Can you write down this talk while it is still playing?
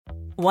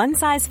One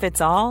size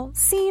fits all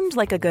seemed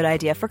like a good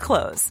idea for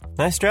clothes.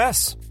 Nice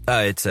dress.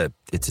 It's a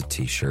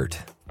t-shirt.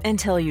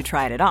 Until you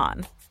tried it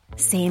on.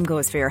 Same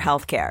goes for your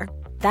healthcare.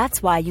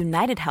 That's why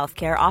United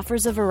Healthcare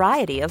offers a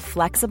variety of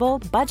flexible,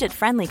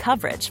 budget-friendly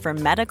coverage for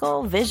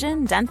medical,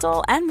 vision,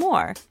 dental, and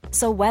more.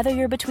 So whether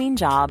you're between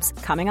jobs,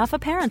 coming off a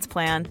parent's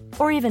plan,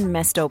 or even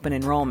missed open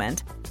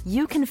enrollment,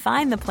 you can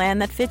find the plan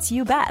that fits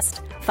you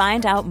best.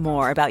 Find out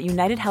more about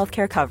United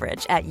Healthcare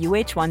coverage at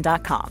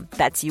uh1.com.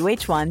 That's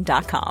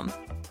uh1.com.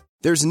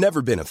 There's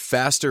never been a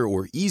faster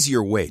or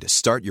easier way to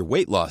start your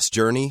weight loss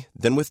journey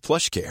than with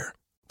PlushCare.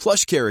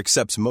 PlushCare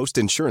accepts most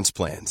insurance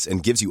plans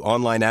and gives you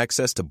online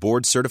access to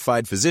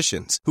board-certified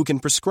physicians who can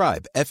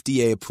prescribe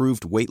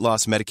FDA-approved weight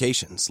loss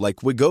medications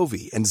like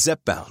Wegovy and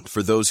Zepbound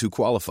for those who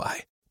qualify.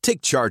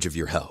 Take charge of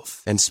your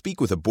health and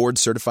speak with a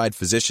board-certified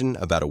physician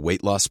about a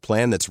weight loss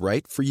plan that's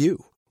right for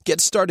you.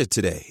 Get started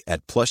today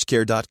at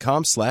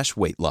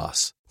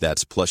plushcare.com/weight-loss.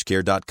 That's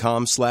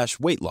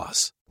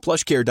plushcare.com/weight-loss.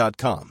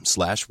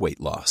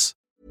 plushcare.com/weight-loss.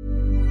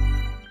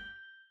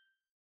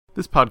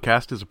 This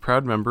podcast is a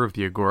proud member of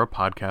the Agora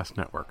Podcast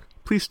Network.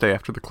 Please stay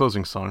after the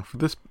closing song for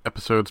this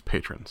episode's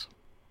patrons.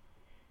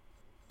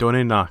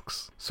 Done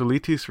nax,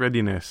 solitis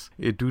redines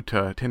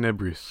eduta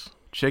tenebris,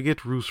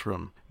 cegit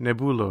rusrum,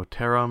 nebulo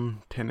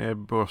terram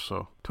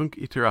tenebroso, tunc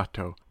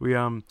iterato,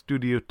 viam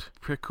studiut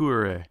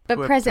precurre.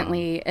 But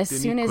presently, as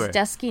soon as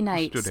dusky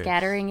night,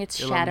 scattering its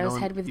shadows,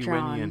 had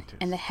withdrawn,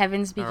 and the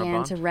heavens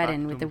began to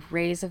redden with the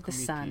rays of the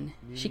sun,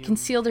 she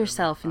concealed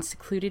herself in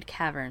secluded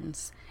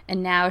caverns.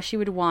 And now she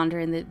would wander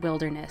in the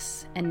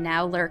wilderness, and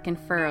now lurk in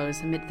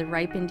furrows amid the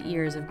ripened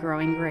ears of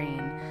growing grain,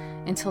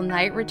 until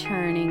night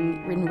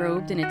returning,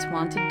 enrobed in its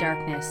wonted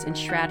darkness,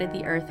 enshrouded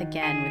the earth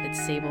again with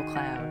its sable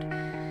cloud.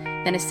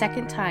 Then a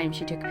second time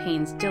she took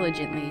pains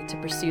diligently to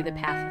pursue the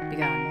path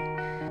begun.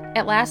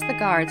 At last the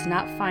guards,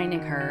 not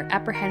finding her,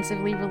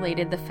 apprehensively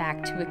related the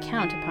fact to a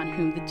count upon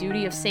whom the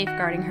duty of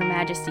safeguarding her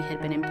majesty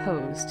had been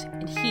imposed,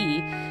 and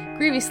he,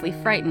 grievously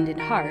frightened in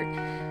heart,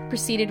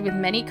 proceeded with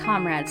many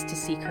comrades to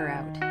seek her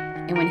out.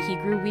 And when he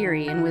grew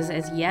weary and was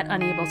as yet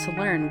unable to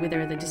learn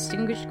whither the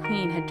distinguished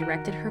queen had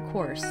directed her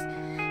course,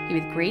 he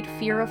with great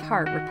fear of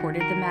heart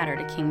reported the matter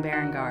to King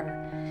Berengar.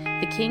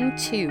 The king,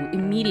 too,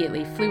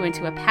 immediately flew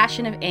into a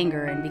passion of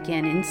anger and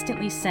began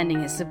instantly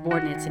sending his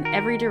subordinates in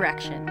every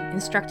direction,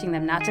 instructing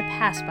them not to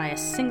pass by a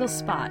single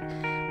spot,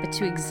 but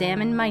to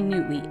examine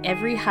minutely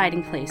every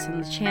hiding place on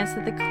the chance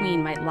that the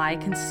queen might lie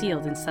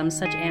concealed in some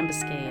such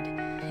ambuscade.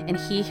 And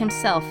he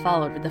himself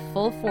followed with the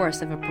full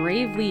force of a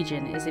brave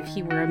legion as if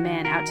he were a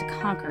man out to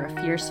conquer a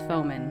fierce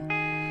foeman.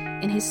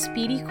 In his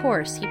speedy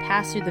course he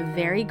passed through the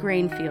very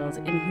grain field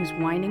in whose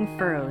winding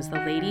furrows the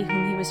lady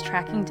whom he was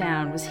tracking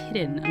down was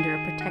hidden under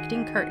a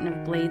protecting curtain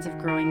of blades of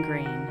growing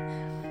grain.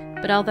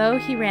 But although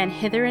he ran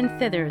hither and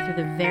thither through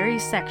the very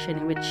section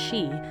in which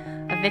she,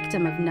 a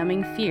victim of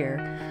numbing fear,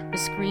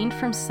 was screened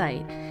from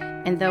sight,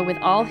 and though with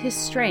all his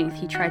strength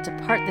he tried to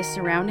part the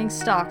surrounding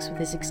stalks with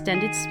his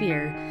extended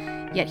spear,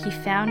 yet he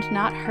found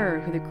not her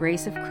who the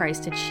grace of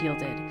Christ had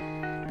shielded.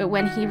 But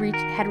when he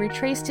had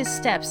retraced his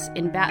steps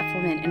in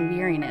bafflement and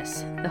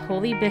weariness, the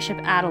holy Bishop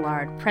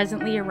Adelard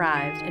presently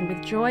arrived, and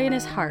with joy in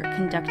his heart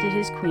conducted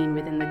his queen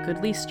within the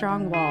goodly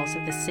strong walls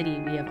of the city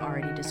we have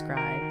already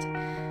described.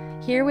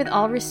 Here with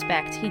all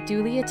respect he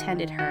duly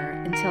attended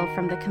her, until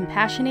from the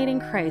compassionating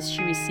Christ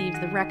she received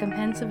the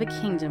recompense of a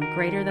kingdom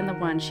greater than the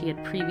one she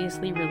had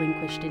previously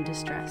relinquished in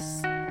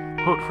distress.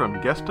 Quote from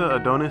Gesta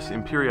Adonis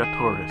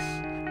Imperiatoris,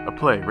 a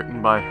play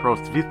written by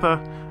Hrostvitha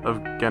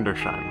of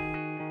Gandersheim.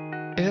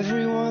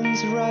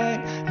 Everyone's right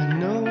and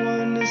no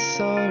one is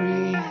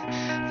sorry.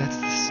 That's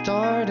the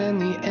start and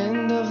the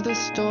end of the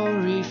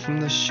story. From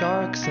the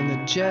sharks and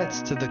the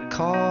jets to the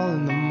call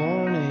in the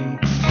morning.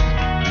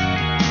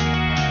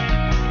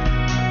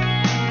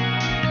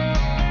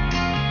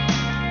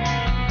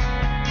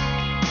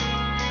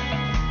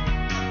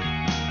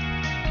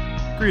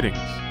 Greetings.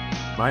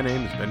 My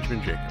name is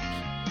Benjamin Jacobs,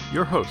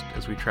 your host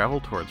as we travel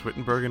towards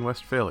Wittenberg and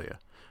Westphalia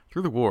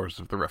through the wars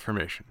of the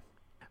Reformation.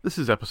 This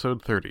is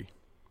episode 30,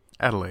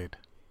 Adelaide.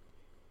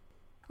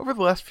 Over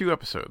the last few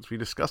episodes, we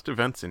discussed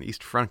events in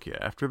East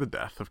Francia after the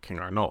death of King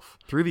Arnulf,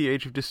 through the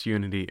Age of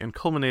Disunity and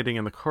culminating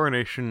in the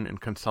coronation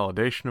and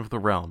consolidation of the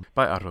realm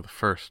by Otto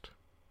I.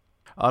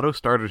 Otto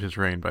started his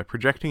reign by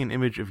projecting an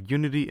image of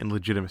unity and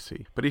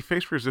legitimacy, but he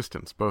faced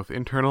resistance, both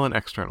internal and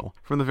external,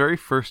 from the very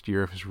first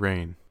year of his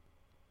reign.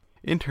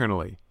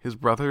 Internally, his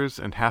brothers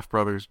and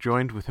half-brothers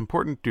joined with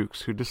important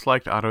dukes who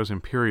disliked Otto's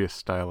imperious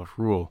style of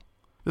rule.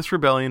 This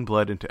rebellion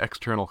bled into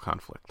external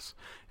conflicts,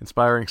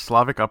 inspiring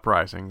Slavic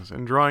uprisings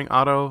and drawing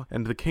Otto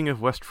and the King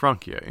of West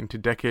Francia into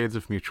decades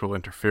of mutual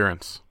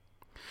interference.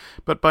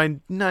 But by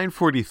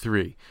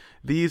 943,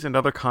 these and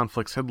other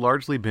conflicts had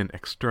largely been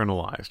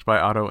externalized by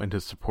Otto and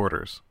his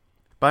supporters.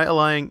 By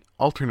allying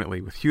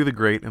alternately with Hugh the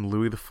Great and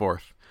Louis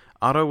IV,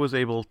 Otto was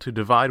able to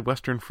divide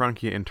Western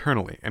Francia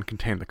internally and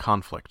contain the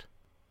conflict.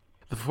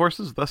 The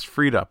forces thus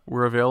freed up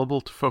were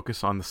available to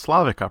focus on the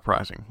Slavic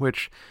uprising,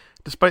 which,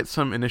 despite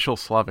some initial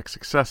Slavic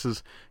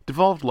successes,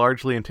 devolved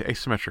largely into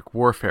asymmetric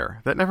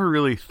warfare that never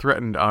really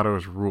threatened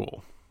Otto's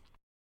rule.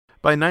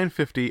 By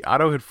 950,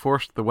 Otto had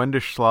forced the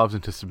Wendish Slavs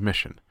into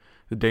submission,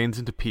 the Danes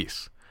into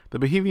peace, the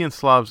Bohemian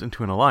Slavs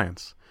into an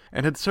alliance,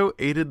 and had so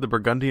aided the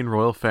Burgundian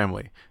royal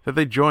family that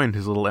they joined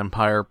his little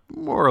empire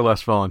more or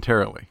less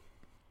voluntarily.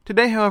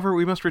 Today, however,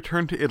 we must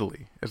return to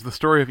Italy, as the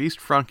story of East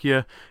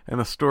Francia and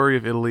the story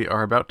of Italy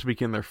are about to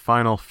begin their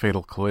final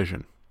fatal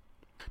collision.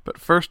 But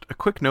first, a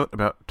quick note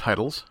about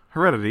titles,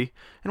 heredity,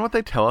 and what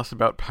they tell us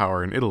about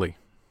power in Italy.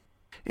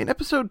 In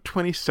episode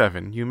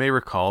 27, you may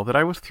recall that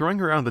I was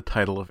throwing around the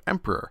title of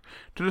Emperor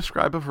to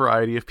describe a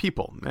variety of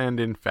people, and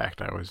in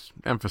fact I was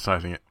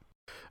emphasizing it.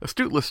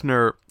 Astute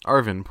listener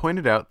Arvin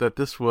pointed out that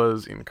this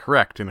was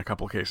incorrect in a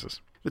couple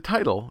cases. The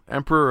title,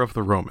 Emperor of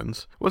the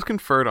Romans, was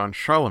conferred on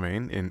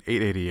Charlemagne in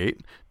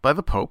 888 by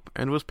the Pope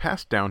and was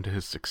passed down to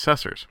his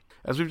successors.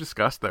 As we've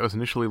discussed, that was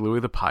initially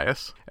Louis the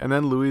Pious, and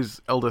then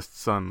Louis's eldest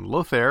son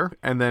Lothair,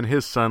 and then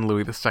his son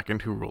Louis II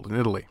who ruled in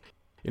Italy.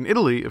 In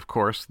Italy, of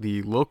course,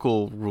 the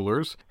local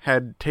rulers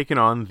had taken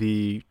on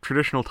the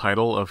traditional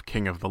title of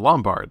King of the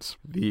Lombards,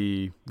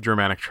 the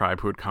Germanic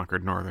tribe who had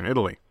conquered northern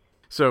Italy.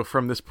 So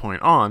from this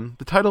point on,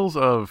 the titles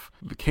of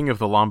the King of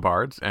the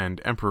Lombards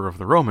and Emperor of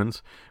the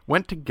Romans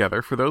went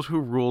together for those who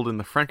ruled in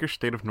the Frankish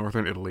state of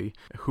northern Italy,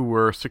 who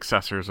were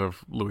successors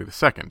of Louis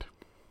II.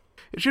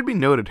 It should be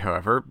noted,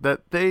 however,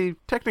 that they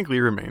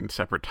technically remained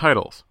separate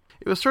titles.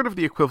 It was sort of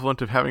the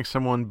equivalent of having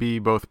someone be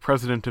both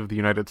President of the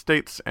United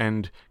States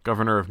and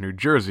Governor of New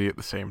Jersey at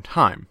the same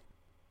time.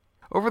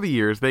 Over the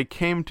years, they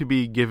came to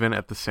be given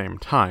at the same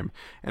time,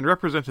 and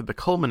represented the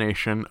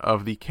culmination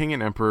of the king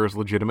and emperor's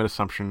legitimate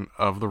assumption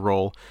of the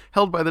role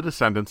held by the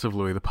descendants of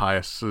Louis the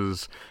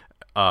Pious's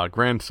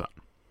grandson.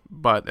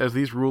 But as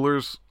these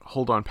rulers'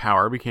 hold on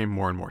power became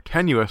more and more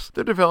tenuous,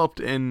 there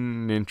developed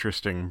an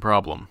interesting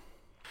problem.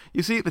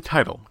 You see, the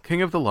title,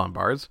 King of the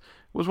Lombards,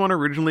 was one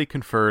originally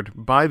conferred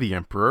by the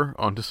emperor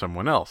onto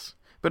someone else.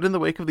 But in the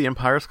wake of the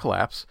empire's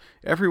collapse,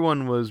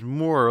 everyone was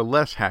more or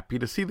less happy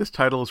to see this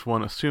title as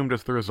one assumed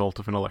as the result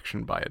of an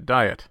election by a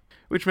diet,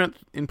 which meant,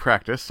 in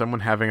practice, someone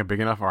having a big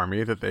enough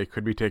army that they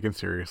could be taken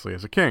seriously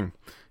as a king,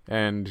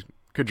 and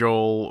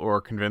cajole or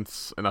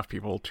convince enough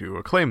people to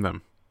acclaim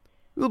them.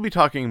 We'll be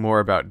talking more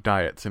about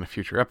diets in a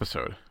future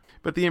episode,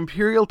 but the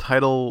imperial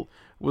title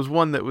was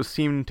one that was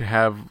seen to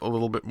have a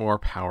little bit more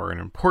power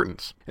and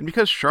importance. And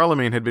because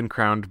Charlemagne had been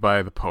crowned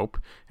by the Pope,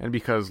 and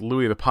because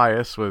Louis the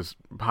Pious was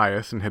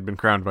pious and had been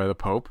crowned by the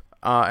Pope,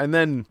 and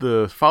then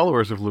the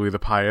followers of Louis the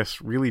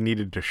Pious really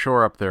needed to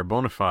shore up their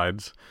bona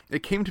fides,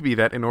 it came to be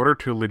that in order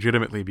to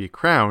legitimately be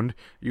crowned,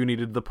 you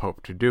needed the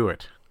Pope to do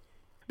it.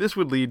 This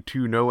would lead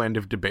to no end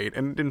of debate,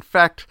 and in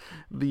fact,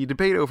 the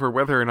debate over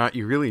whether or not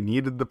you really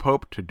needed the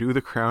Pope to do the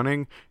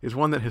crowning is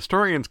one that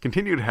historians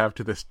continue to have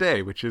to this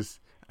day, which is,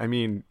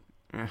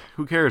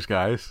 who cares,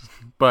 guys?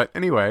 But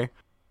anyway,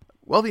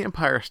 while the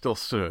empire still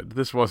stood,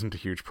 this wasn't a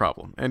huge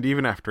problem, and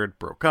even after it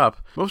broke up,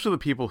 most of the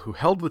people who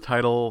held the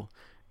title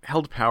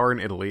held power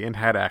in Italy and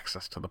had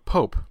access to the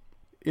Pope.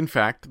 In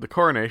fact, the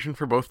coronation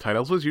for both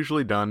titles was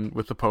usually done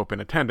with the Pope in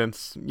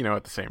attendance,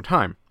 at the same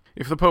time.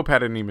 If the Pope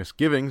had any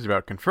misgivings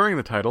about conferring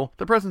the title,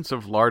 the presence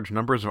of large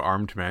numbers of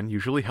armed men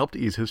usually helped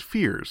ease his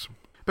fears.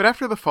 But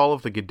after the fall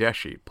of the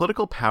Gadeschi,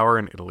 political power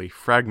in Italy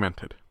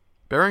fragmented.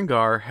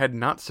 Berengar had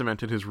not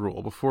cemented his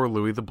rule before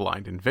Louis the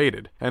Blind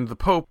invaded, and the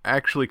Pope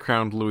actually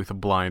crowned Louis the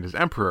Blind as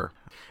emperor.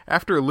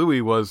 After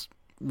Louis was,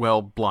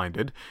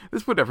 blinded,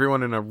 this put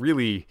everyone in a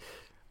really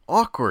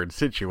awkward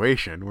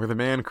situation, where the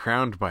man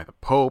crowned by the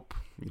Pope,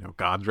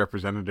 God's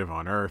representative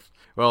on earth,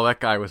 that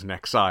guy was in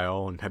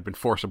exile and had been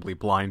forcibly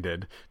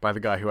blinded by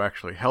the guy who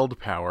actually held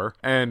power,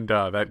 and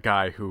that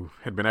guy who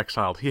had been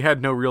exiled, he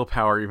had no real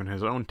power even in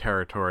his own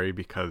territory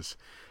because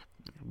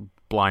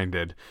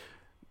blinded.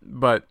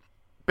 But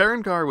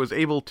Berengar was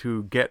able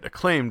to get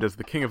acclaimed as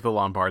the King of the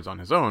Lombards on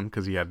his own,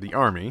 because he had the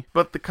army,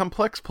 but the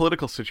complex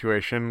political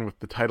situation with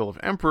the title of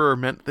Emperor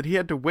meant that he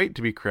had to wait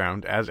to be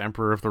crowned as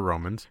Emperor of the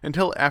Romans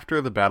until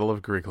after the Battle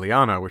of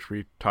Garigliano, which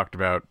we talked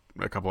about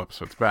a couple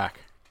episodes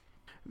back.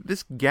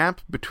 This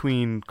gap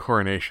between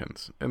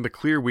coronations, and the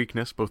clear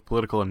weakness, both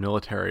political and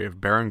military,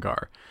 of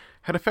Berengar,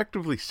 had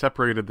effectively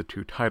separated the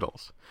two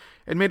titles,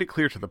 and made it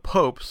clear to the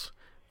popes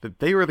that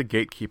they were the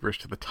gatekeepers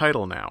to the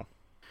title now.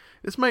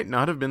 This might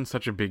not have been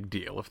such a big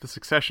deal if the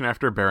succession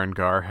after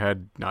Berengar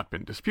had not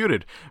been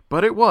disputed,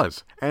 but it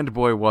was, and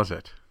boy was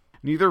it.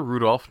 Neither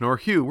Rudolf nor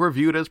Hugh were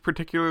viewed as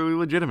particularly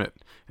legitimate,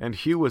 and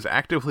Hugh was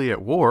actively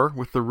at war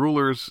with the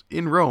rulers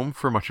in Rome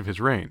for much of his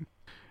reign.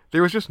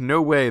 There was just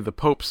no way the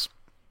popes,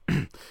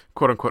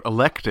 quote-unquote,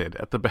 elected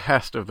at the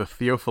behest of the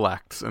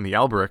Theophylacts and the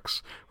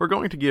Alberics were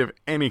going to give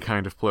any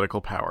kind of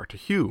political power to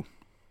Hugh.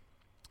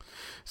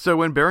 So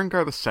when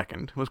Berengar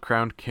II was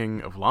crowned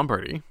King of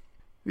Lombardy,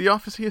 the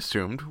office he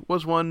assumed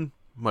was one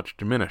much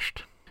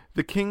diminished.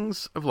 The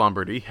kings of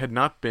Lombardy had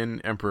not been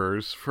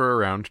emperors for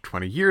around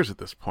 20 years at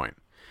this point,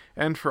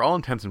 and for all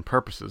intents and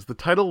purposes, the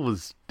title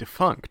was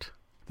defunct.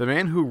 The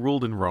man who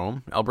ruled in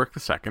Rome, Albric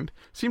II,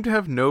 seemed to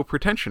have no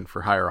pretension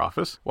for higher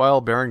office,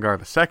 while Berengar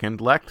II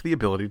lacked the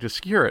ability to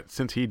secure it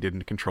since he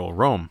didn't control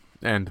Rome,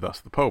 and thus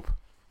the Pope.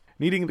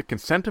 Needing the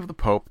consent of the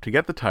Pope to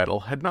get the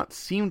title had not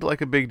seemed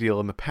like a big deal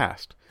in the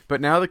past,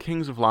 but now the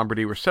kings of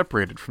Lombardy were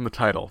separated from the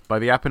title by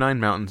the Apennine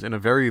Mountains in a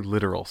very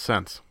literal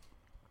sense.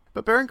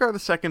 But Berengar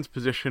II's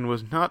position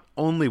was not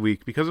only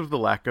weak because of the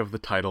lack of the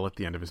title at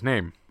the end of his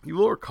name. You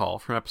will recall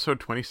from episode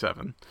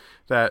 27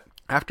 that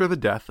after the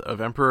death of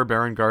Emperor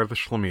Berengar the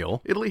Schlemiel,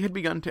 Italy had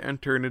begun to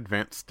enter an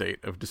advanced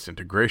state of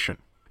disintegration.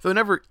 Though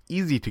never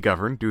easy to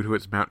govern due to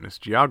its mountainous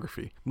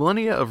geography,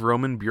 millennia of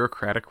Roman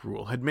bureaucratic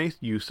rule had made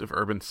use of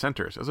urban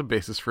centers as a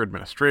basis for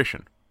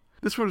administration.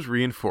 This was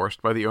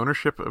reinforced by the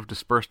ownership of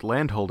dispersed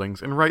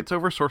landholdings and rights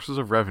over sources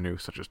of revenue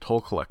such as toll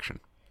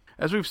collection.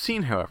 As we've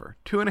seen, however,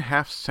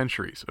 2.5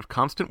 centuries of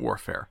constant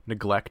warfare,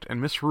 neglect,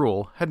 and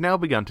misrule had now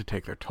begun to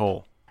take their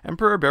toll.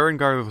 Emperor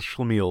Berengar the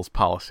Schlemiel's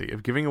policy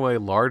of giving away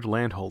large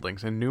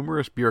landholdings and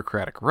numerous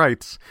bureaucratic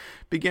rights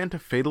began to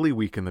fatally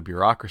weaken the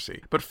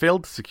bureaucracy, but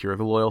failed to secure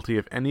the loyalty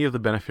of any of the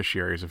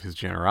beneficiaries of his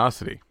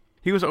generosity.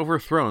 He was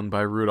overthrown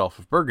by Rudolf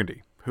of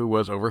Burgundy, who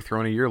was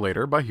overthrown a year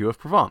later by Hugh of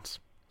Provence.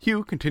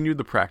 Hugh continued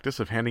the practice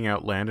of handing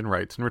out land and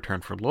rights in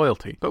return for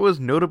loyalty, but was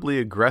notably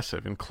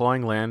aggressive in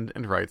clawing land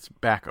and rights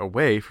back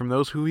away from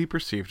those who he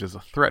perceived as a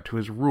threat to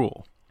his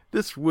rule.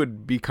 This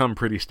would become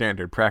pretty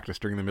standard practice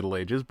during the Middle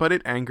Ages, but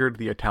it angered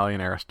the Italian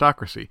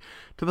aristocracy,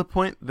 to the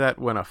point that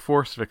when a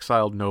force of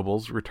exiled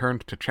nobles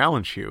returned to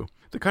challenge Hugh,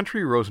 the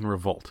country rose in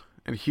revolt,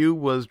 and Hugh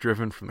was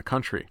driven from the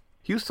country.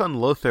 Hugh's son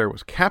Lothair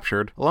was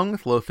captured, along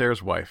with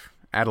Lothair's wife,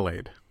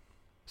 Adelaide.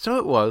 So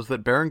it was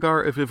that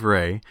Berengar of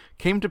Ivrea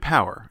came to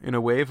power in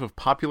a wave of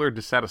popular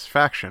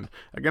dissatisfaction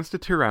against a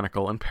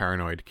tyrannical and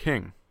paranoid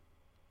king.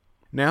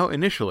 Now,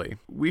 initially,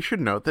 we should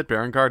note that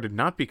Berengar did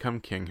not become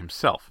king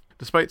himself.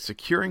 Despite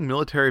securing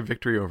military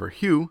victory over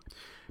Hugh,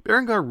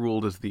 Berengar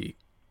ruled as the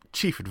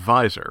chief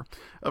advisor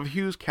of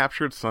Hugh's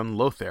captured son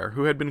Lothair,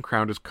 who had been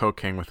crowned as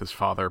co-king with his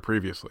father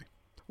previously.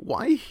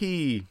 Why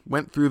he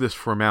went through this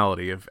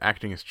formality of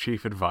acting as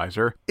chief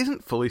advisor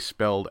isn't fully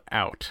spelled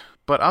out,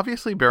 but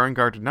obviously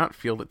Berengar did not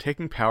feel that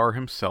taking power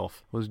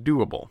himself was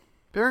doable.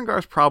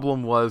 Berengar's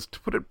problem was, to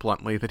put it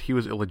bluntly, that he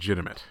was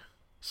illegitimate.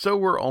 So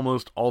were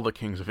almost all the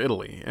kings of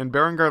Italy, and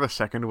Berengar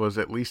II was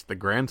at least the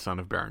grandson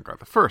of Berengar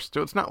I,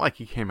 so it's not like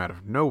he came out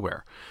of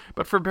nowhere.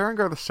 But for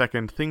Berengar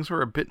II, things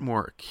were a bit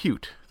more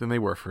acute than they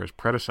were for his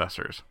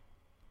predecessors.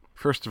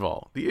 First of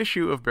all, the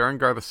issue of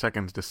Berengar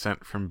II's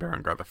descent from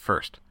Berengar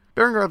I.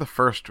 Berengar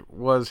I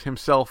was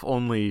himself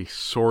only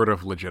sort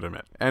of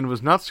legitimate, and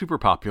was not super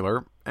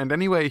popular, and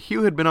anyway,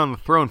 Hugh had been on the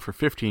throne for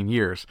 15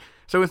 years,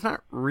 so it's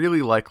not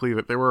really likely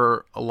that there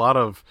were a lot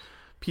of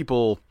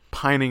people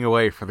pining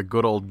away for the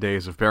good old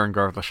days of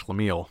Berengar the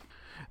Schlemiel.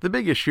 The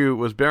big issue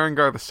was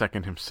Berengar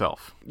II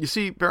himself. You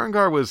see,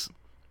 Berengar was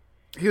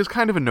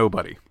kind of a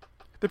nobody.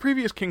 The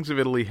previous kings of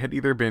Italy had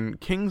either been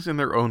kings in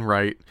their own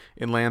right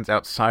in lands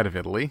outside of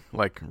Italy,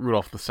 like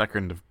Rudolf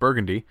II of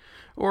Burgundy,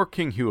 or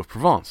King Hugh of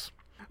Provence,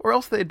 or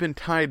else they had been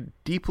tied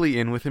deeply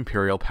in with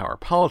imperial power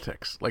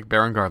politics, like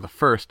Berengar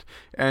I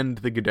and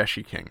the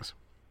Guideschi kings.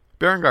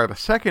 Berengar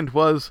II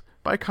was,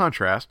 by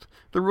contrast,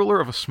 the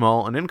ruler of a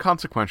small and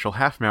inconsequential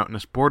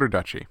half-mountainous border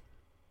duchy.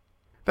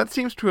 That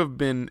seems to have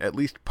been at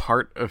least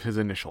part of his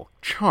initial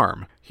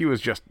charm. He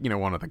was just,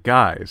 one of the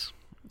guys.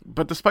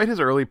 But despite his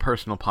early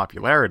personal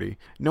popularity,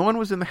 no one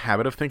was in the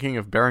habit of thinking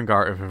of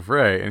Berengar of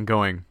Ivrea and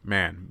going,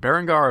 man,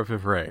 Berengar of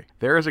Ivrea,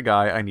 there is a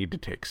guy I need to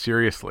take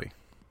seriously.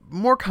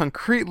 More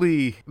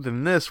concretely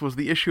than this was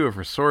the issue of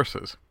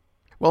resources.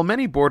 While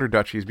many border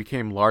duchies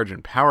became large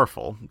and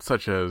powerful,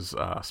 such as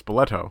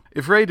Spoleto,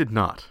 Ivrea did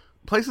not.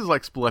 Places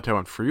like Spoleto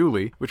and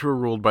Friuli, which were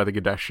ruled by the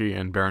Guideschi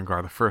and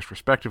Berengar I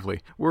respectively,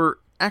 were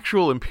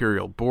actual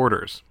imperial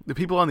borders. The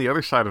people on the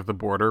other side of the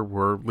border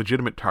were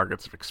legitimate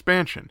targets of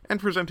expansion, and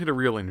presented a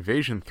real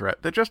invasion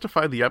threat that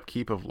justified the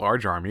upkeep of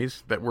large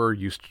armies that were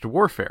used to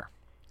warfare.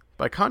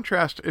 By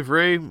contrast,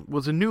 Ivrea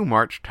was a new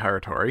March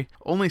territory,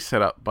 only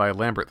set up by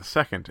Lambert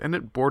II, and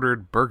it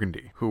bordered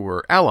Burgundy, who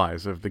were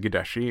allies of the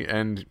Guideschi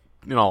and,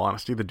 in all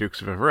honesty, the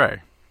Dukes of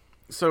Ivrea.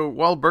 So,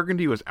 while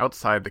Burgundy was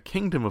outside the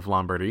Kingdom of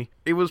Lombardy,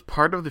 it was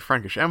part of the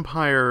Frankish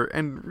Empire,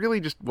 and really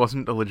just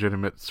wasn't a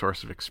legitimate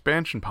source of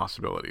expansion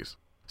possibilities.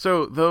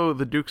 So, though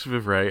the Dukes of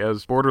Ivrea,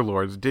 as border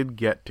lords, did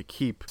get to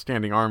keep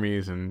standing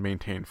armies and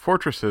maintain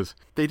fortresses,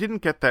 they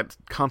didn't get that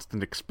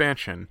constant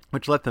expansion,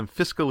 which let them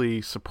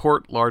fiscally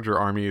support larger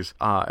armies,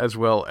 as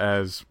well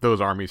as those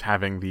armies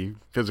having the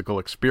physical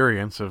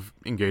experience of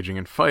engaging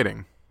in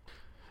fighting.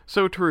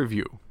 So, to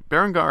review,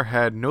 Berengar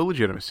had no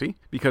legitimacy,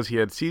 because he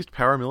had seized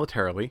power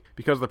militarily,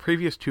 because the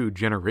previous 2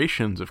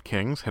 generations of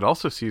kings had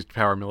also seized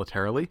power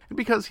militarily, and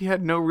because he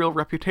had no real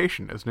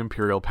reputation as an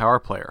imperial power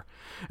player,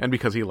 and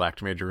because he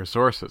lacked major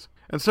resources.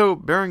 And so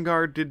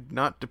Berengar did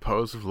not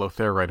depose of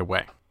Lothair right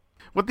away.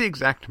 What the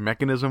exact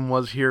mechanism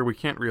was here, we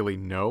can't really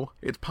know.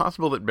 It's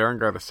possible that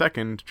Berengar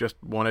II just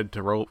wanted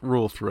to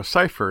rule through a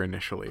cipher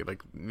initially,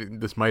 like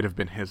this might have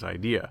been his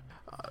idea.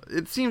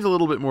 It seems a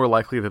little bit more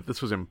likely that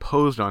this was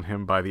imposed on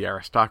him by the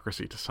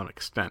aristocracy to some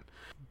extent.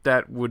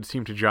 That would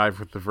seem to jive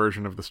with the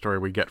version of the story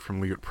we get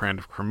from Liutprand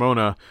of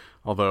Cremona,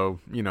 although,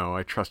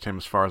 I trust him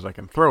as far as I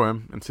can throw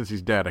him, and since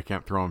he's dead, I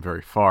can't throw him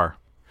very far.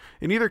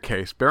 In either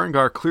case,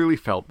 Berengar clearly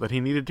felt that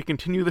he needed to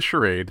continue the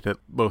charade that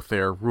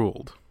Lothair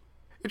ruled.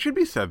 It should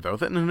be said, though,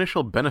 that an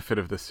initial benefit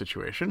of this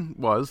situation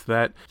was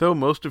that, though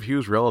most of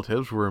Hugh's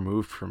relatives were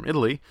removed from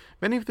Italy,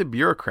 many of the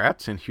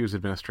bureaucrats in Hugh's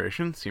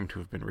administration seem to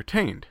have been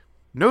retained.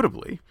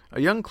 Notably,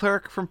 a young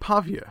cleric from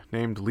Pavia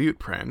named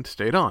Liutprand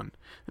stayed on,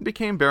 and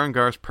became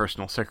Berengar's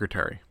personal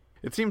secretary.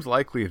 It seems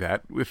likely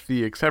that, with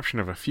the exception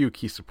of a few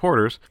key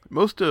supporters,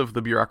 most of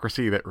the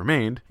bureaucracy that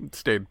remained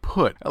stayed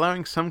put,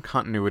 allowing some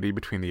continuity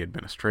between the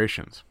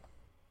administrations.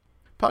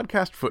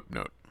 Podcast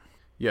footnote.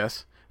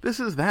 Yes, this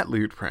is that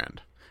Liutprand,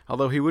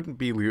 although he wouldn't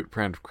be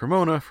Liutprand of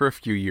Cremona for a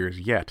few years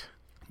yet.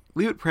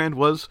 Liutprand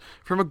was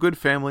from a good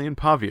family in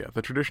Pavia,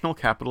 the traditional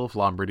capital of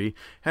Lombardy,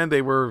 and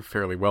they were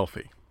fairly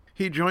wealthy.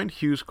 He joined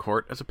Hugh's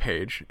court as a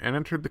page and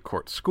entered the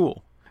court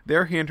school.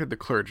 There he entered the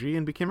clergy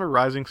and became a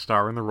rising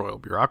star in the royal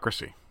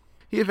bureaucracy.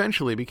 He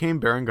eventually became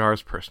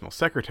Berengar's personal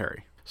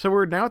secretary. So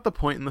we're now at the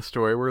point in the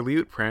story where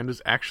Liutprand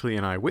is actually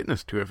an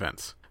eyewitness to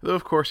events, though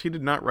of course he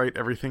did not write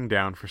everything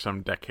down for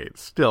some decades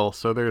still,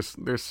 so there's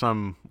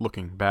some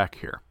looking back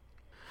here.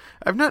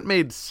 I've not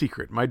made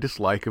secret my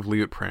dislike of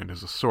Liutprand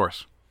as a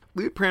source.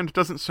 Liutprand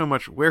doesn't so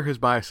much wear his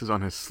biases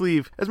on his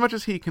sleeve as much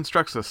as he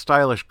constructs a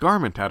stylish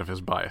garment out of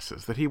his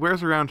biases that he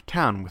wears around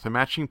town with a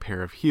matching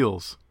pair of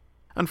heels.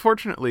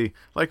 Unfortunately,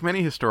 like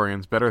many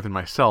historians better than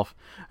myself,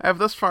 I have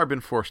thus far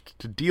been forced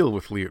to deal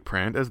with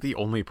Liutprand as the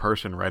only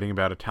person writing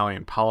about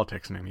Italian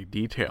politics in any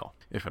detail,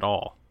 if at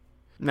all.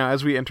 Now,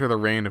 as we enter the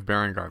reign of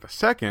Berengar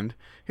II,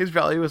 his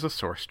value as a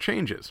source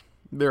changes.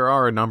 There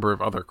are a number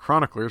of other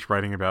chroniclers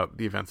writing about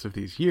the events of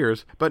these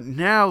years, but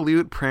now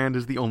Liutprand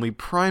is the only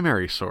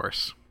primary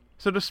source.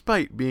 So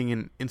despite being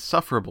an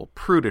insufferable,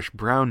 prudish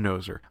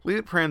brown-noser,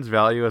 Liutprand's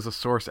value as a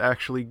source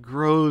actually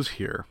grows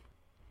here.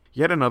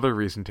 Yet another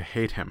reason to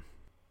hate him.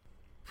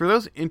 For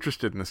those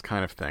interested in this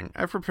kind of thing,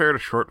 I've prepared a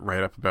short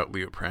write-up about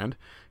Liutprand,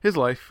 his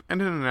life,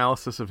 and an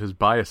analysis of his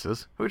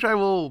biases, which I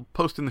will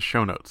post in the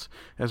show notes,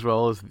 as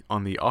well as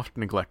on the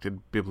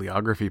oft-neglected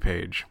bibliography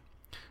page.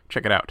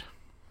 Check it out.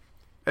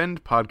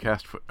 End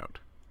podcast footnote.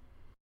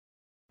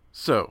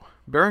 So,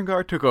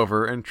 Berengar took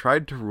over and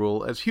tried to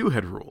rule as Hugh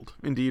had ruled,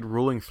 indeed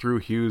ruling through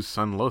Hugh's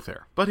son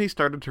Lothair, but he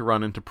started to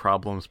run into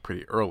problems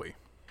pretty early.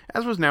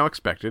 As was now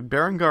expected,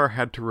 Berengar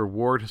had to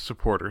reward his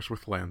supporters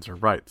with lands or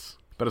rights.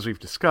 But as we've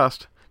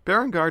discussed,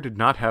 Berengar did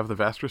not have the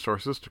vast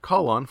resources to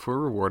call on for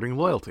rewarding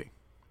loyalty.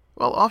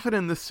 While often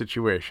in this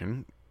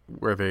situation,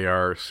 where they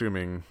are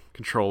assuming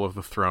control of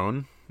the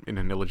throne in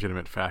an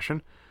illegitimate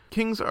fashion,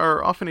 kings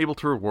are often able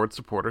to reward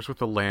supporters with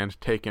the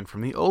land taken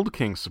from the old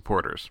king's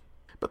supporters.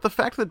 But the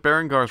fact that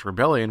Berengar's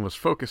rebellion was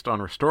focused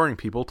on restoring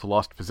people to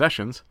lost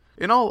possessions,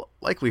 in all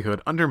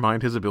likelihood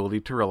undermined his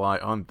ability to rely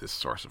on this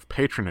source of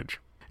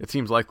patronage. It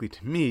seems likely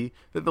to me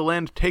that the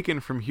land taken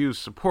from Hugh's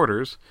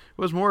supporters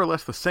was more or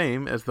less the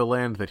same as the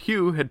land that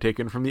Hugh had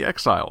taken from the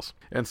exiles,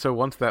 and so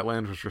once that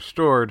land was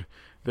restored,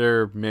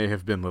 there may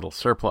have been little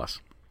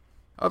surplus.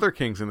 Other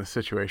kings in this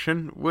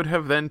situation would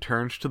have then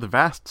turned to the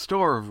vast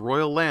store of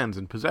royal lands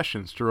and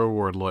possessions to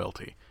reward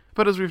loyalty.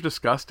 But as we've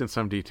discussed in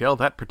some detail,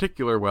 that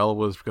particular well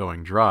was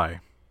going dry.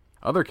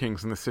 Other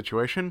kings in this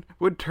situation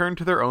would turn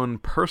to their own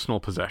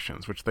personal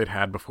possessions, which they'd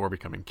had before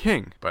becoming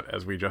king. But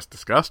as we just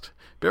discussed,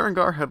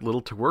 Berengar had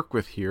little to work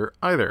with here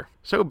either.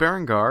 So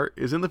Berengar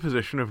is in the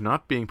position of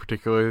not being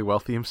particularly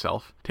wealthy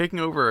himself, taking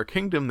over a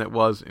kingdom that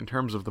was, in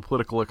terms of the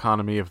political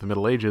economy of the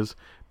Middle Ages,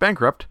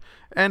 bankrupt,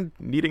 and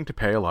needing to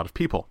pay a lot of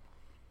people.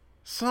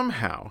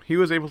 Somehow, he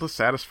was able to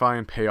satisfy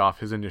and pay off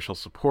his initial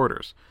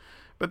supporters.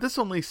 But this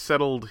only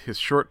settled his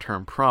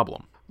short-term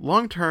problem.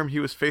 Long-term, he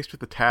was faced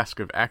with the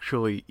task of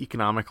actually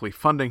economically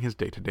funding his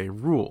day-to-day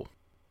rule.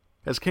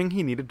 As king,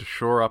 he needed to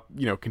shore up,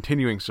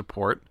 continuing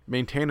support,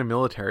 maintain a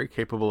military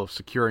capable of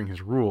securing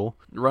his rule,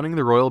 running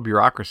the royal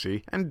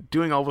bureaucracy, and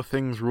doing all the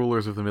things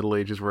rulers of the Middle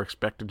Ages were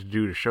expected to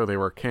do to show they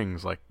were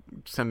kings, like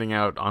sending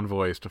out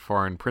envoys to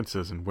foreign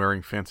princes and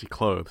wearing fancy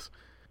clothes.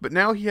 But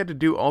now he had to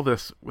do all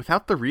this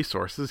without the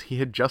resources he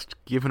had just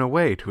given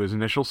away to his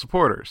initial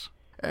supporters.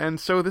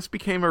 And so this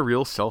became a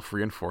real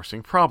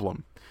self-reinforcing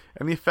problem,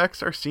 and the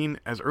effects are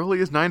seen as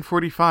early as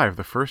 945,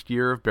 the first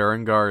year of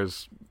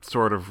Berengar's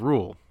sort of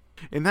rule.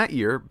 In that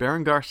year,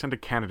 Berengar sent a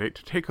candidate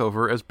to take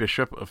over as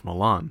Bishop of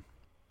Milan.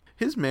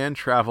 His man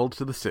traveled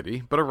to the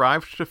city, but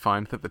arrived to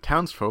find that the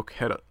townsfolk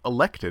had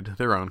elected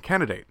their own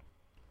candidate.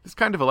 This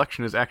kind of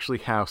election is actually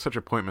how such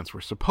appointments were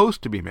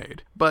supposed to be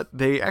made, but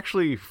they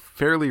actually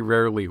fairly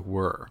rarely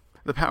were.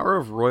 The power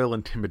of royal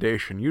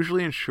intimidation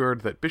usually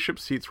ensured that bishop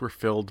seats were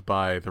filled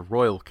by the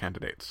royal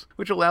candidates,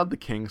 which allowed the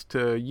kings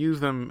to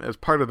use them as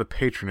part of the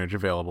patronage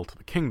available to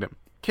the kingdom.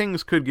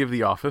 Kings could give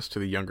the office to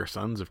the younger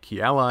sons of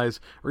key allies,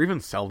 or even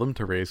sell them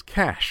to raise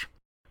cash.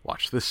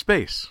 Watch this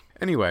space.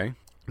 Anyway,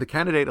 the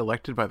candidate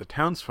elected by the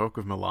townsfolk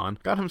of Milan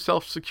got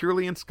himself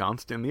securely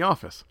ensconced in the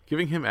office,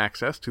 giving him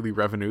access to the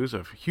revenues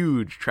of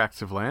huge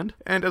tracts of land,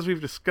 and as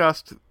we've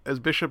discussed, as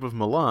Bishop of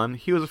Milan,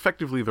 he was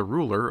effectively the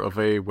ruler of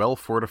a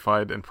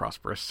well-fortified and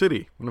prosperous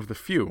city, one of the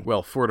few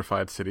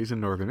well-fortified cities in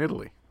northern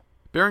Italy.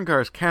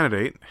 Berengar's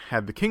candidate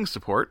had the king's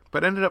support,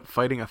 but ended up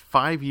fighting a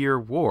 5-year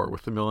war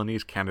with the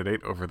Milanese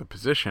candidate over the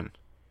position.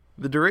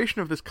 The duration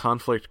of this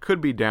conflict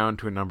could be down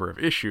to a number of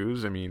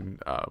issues.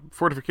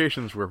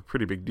 Fortifications were a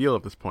pretty big deal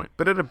at this point,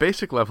 but at a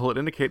basic level it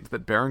indicates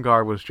that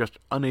Berengar was just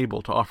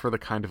unable to offer the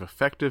kind of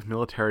effective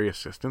military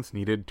assistance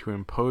needed to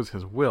impose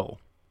his will.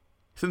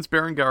 Since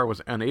Berengar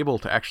was unable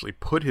to actually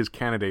put his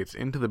candidates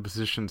into the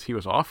positions he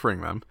was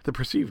offering them, the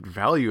perceived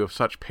value of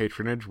such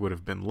patronage would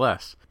have been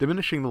less,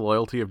 diminishing the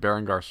loyalty of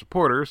Berengar's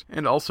supporters,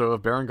 and also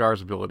of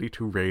Berengar's ability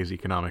to raise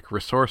economic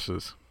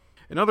resources.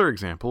 Another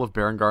example of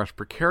Berengar's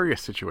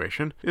precarious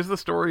situation is the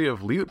story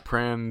of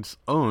Liutprand's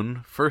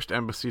own first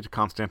embassy to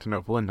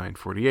Constantinople in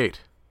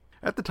 948.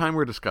 At the time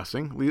we're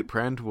discussing,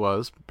 Liutprand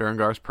was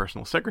Berengar's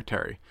personal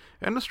secretary,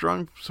 and a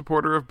strong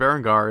supporter of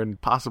Berengar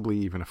and possibly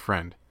even a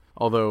friend,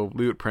 although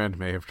Liutprand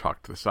may have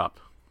talked this up.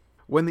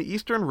 When the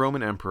Eastern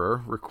Roman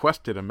Emperor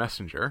requested a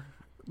messenger,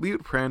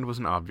 Liutprand was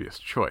an obvious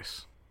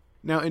choice.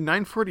 Now, in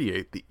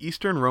 948, the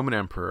Eastern Roman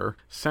Emperor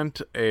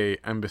sent an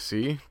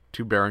embassy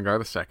to Berengar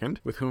II,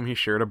 with whom he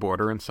shared a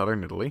border in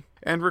southern Italy,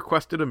 and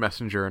requested a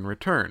messenger in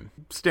return,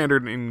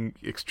 standard in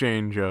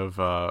exchange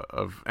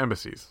of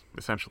embassies,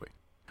 essentially.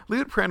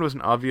 Liutprand was an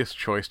obvious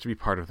choice to be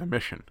part of the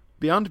mission.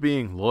 Beyond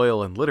being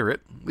loyal and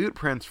literate,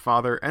 Liutprand's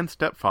father and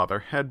stepfather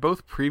had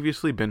both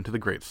previously been to the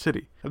great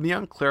city, and the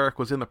young cleric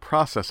was in the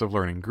process of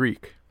learning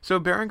Greek, so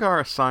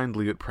Berengar assigned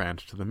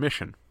Liutprand to the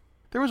mission.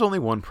 There was only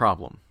one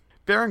problem.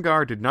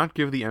 Berengar did not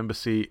give the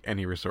embassy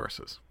any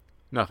resources.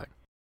 Nothing.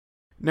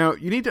 Now,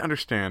 you need to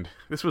understand,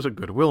 this was a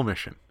goodwill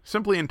mission,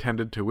 simply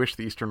intended to wish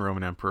the Eastern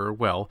Roman Emperor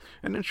well,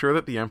 and ensure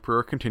that the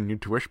Emperor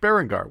continued to wish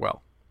Berengar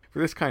well. For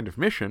this kind of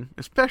mission,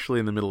 especially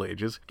in the Middle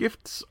Ages,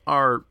 gifts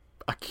are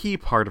a key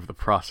part of the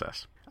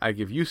process. I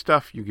give you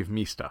stuff, you give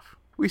me stuff.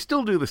 We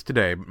still do this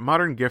today, but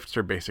modern gifts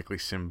are basically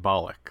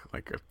symbolic,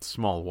 like a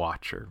small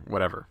watch or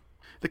whatever.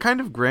 The kind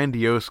of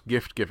grandiose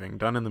gift-giving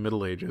done in the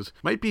Middle Ages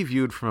might be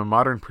viewed from a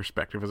modern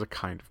perspective as a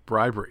kind of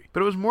bribery,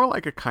 but it was more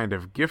like a kind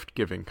of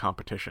gift-giving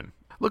competition.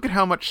 Look at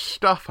how much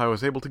stuff I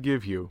was able to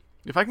give you.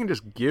 If I can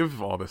just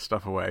give all this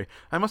stuff away,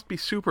 I must be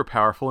super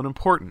powerful and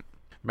important.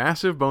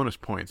 Massive bonus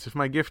points if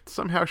my gift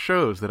somehow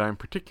shows that I am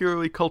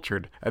particularly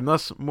cultured, and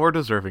thus more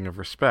deserving of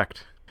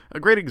respect. A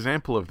great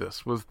example of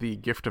this was the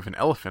gift of an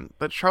elephant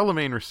that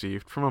Charlemagne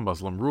received from a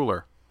Muslim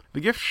ruler. The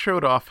gift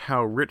showed off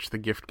how rich the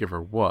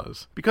gift-giver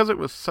was, because it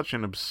was such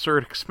an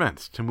absurd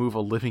expense to move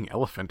a living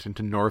elephant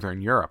into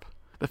northern Europe.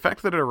 The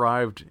fact that it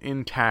arrived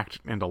intact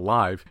and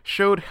alive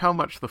showed how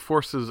much the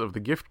forces of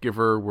the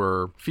gift-giver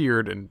were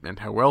feared and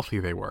how wealthy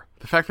they were.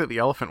 The fact that the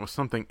elephant was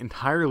something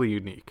entirely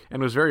unique and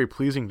was very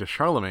pleasing to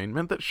Charlemagne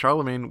meant that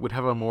Charlemagne would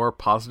have a more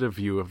positive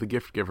view of the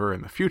gift-giver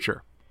in the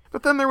future.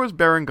 But then there was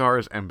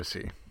Berengar's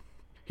embassy.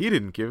 He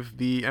didn't give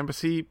the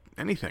embassy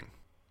anything.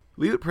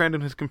 Liutprand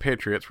and his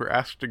compatriots were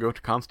asked to go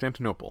to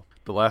Constantinople,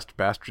 the last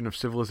bastion of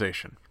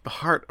civilization, the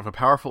heart of a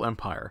powerful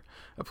empire,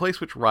 a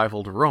place which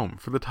rivaled Rome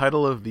for the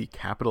title of the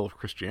capital of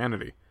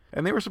Christianity,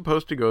 and they were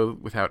supposed to go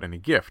without any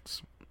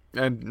gifts.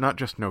 And not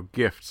just no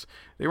gifts,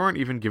 they weren't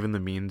even given the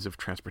means of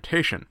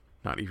transportation,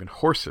 not even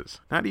horses,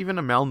 not even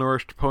a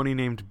malnourished pony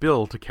named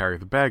Bill to carry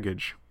the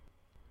baggage.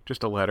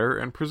 Just a letter,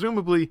 and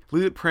presumably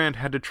Liutprand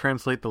had to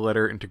translate the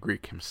letter into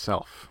Greek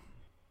himself.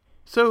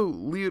 So,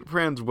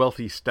 Liutprand's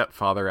wealthy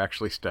stepfather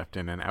actually stepped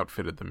in and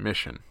outfitted the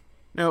mission.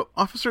 Now,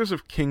 officers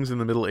of kings in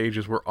the Middle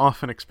Ages were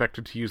often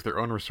expected to use their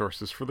own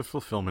resources for the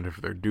fulfillment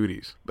of their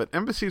duties, but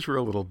embassies were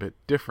a little bit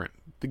different.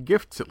 The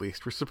gifts, at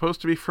least, were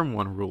supposed to be from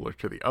one ruler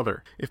to the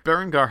other. If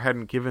Berengar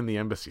hadn't given the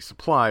embassy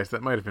supplies,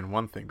 that might have been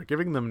one thing, but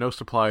giving them no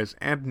supplies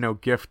and no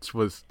gifts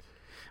was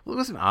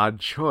an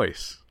odd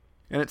choice.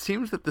 And it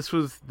seems that this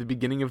was the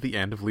beginning of the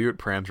end of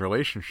Liutprand's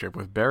relationship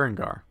with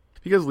Berengar.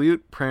 Because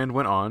Liutprand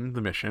went on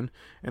the mission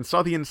and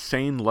saw the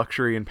insane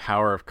luxury and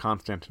power of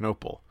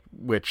Constantinople,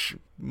 which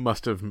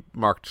must have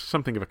marked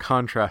something of a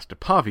contrast to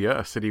Pavia,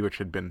 a city which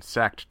had been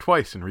sacked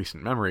twice in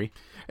recent memory,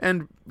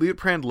 and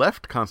Liutprand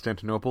left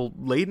Constantinople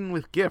laden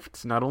with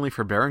gifts, not only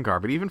for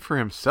Berengar, but even for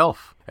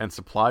himself, and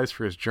supplies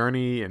for his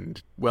journey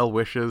and well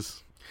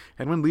wishes.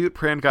 And when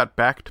Liutprand got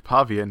back to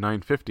Pavia in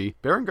 950,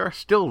 Berengar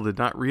still did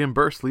not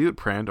reimburse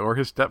Liutprand or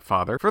his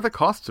stepfather for the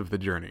costs of the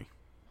journey.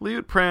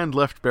 Liutprand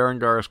left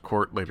Berengar's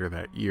court later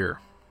that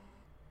year.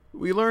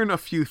 We learn a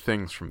few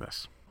things from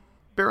this.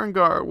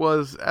 Berengar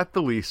was, at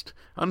the least,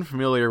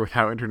 unfamiliar with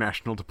how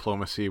international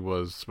diplomacy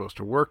was supposed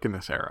to work in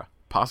this era.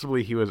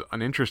 Possibly he was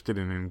uninterested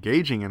in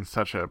engaging in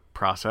such a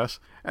process.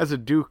 As a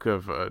duke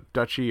of a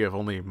duchy of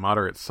only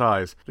moderate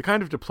size, the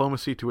kind of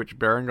diplomacy to which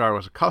Berengar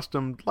was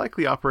accustomed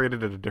likely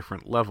operated at a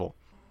different level.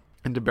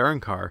 And to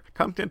Berengar,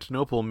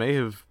 Constantinople may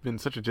have been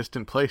such a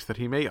distant place that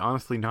he may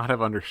honestly not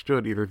have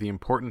understood either the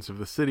importance of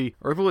the city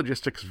or the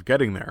logistics of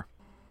getting there.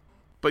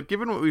 But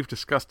given what we've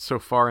discussed so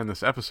far in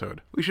this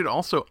episode, we should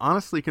also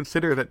honestly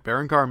consider that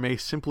Berengar may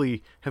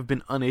simply have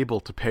been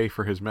unable to pay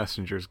for his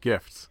messenger's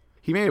gifts.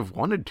 He may have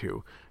wanted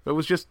to, but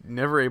was just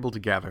never able to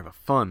gather the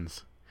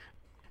funds.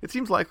 It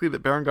seems likely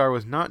that Berengar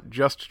was not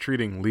just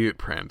treating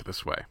Liutprand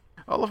this way.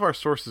 All of our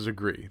sources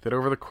agree that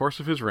over the course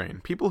of his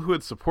reign, people who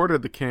had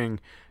supported the king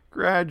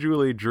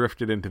gradually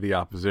drifted into the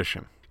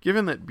opposition.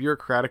 Given that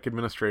bureaucratic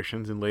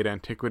administrations in late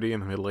antiquity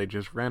and the Middle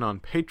Ages ran on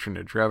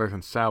patronage rather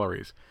than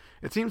salaries,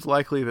 it seems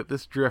likely that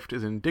this drift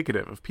is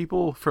indicative of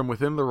people from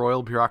within the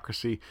royal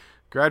bureaucracy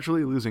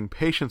gradually losing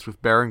patience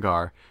with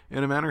Berengar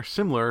in a manner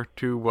similar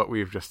to what we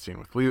have just seen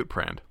with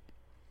Liutprand.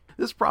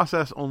 This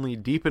process only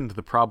deepened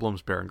the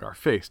problems Berengar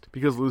faced,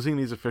 because losing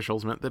these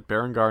officials meant that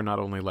Berengar not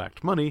only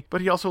lacked money,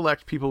 but he also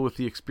lacked people with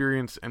the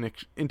experience and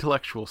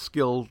intellectual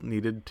skill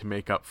needed to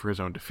make up for his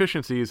own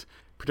deficiencies,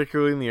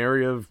 particularly in the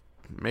area of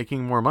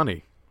making more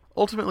money.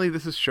 Ultimately,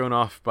 this is shown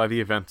off by the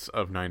events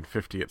of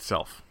 950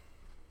 itself.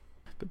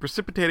 The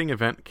precipitating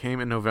event came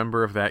in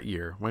November of that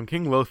year, when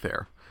King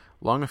Lothair,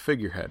 long a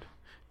figurehead,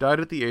 died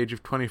at the age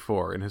of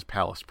 24 in his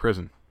palace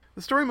prison.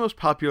 The story most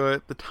popular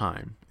at the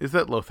time is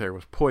that Lothair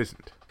was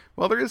poisoned.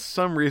 While there is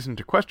some reason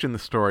to question the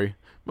story,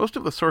 most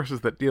of the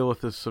sources that deal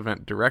with this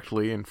event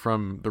directly and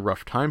from the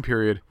rough time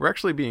period were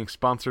actually being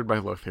sponsored by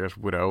Lothair's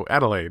widow,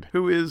 Adelaide,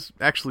 who is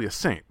actually a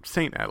saint,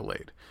 Saint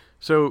Adelaide.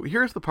 So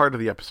here's the part of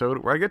the episode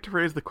where I get to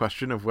raise the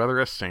question of whether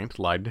a saint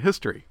lied to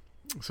history.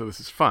 So this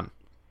is fun.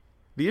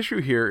 The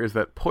issue here is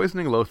that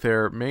poisoning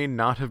Lothair may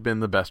not have been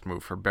the best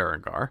move for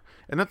Berengar,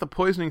 and that the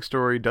poisoning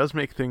story does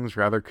make things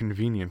rather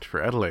convenient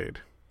for Adelaide.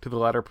 To the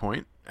latter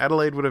point,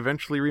 Adelaide would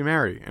eventually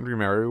remarry, and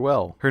remarry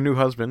well. Her new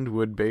husband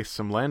would base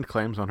some land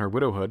claims on her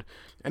widowhood,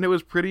 and it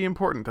was pretty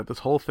important that this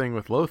whole thing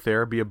with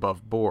Lothair be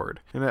above board,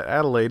 and that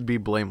Adelaide be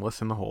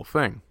blameless in the whole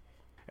thing.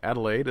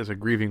 Adelaide, as a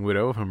grieving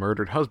widow of a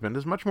murdered husband,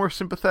 is much more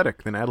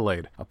sympathetic than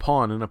Adelaide, a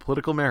pawn in a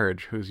political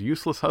marriage whose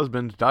useless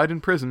husband died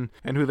in prison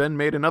and who then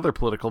made another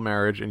political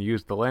marriage and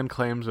used the land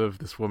claims of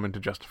this woman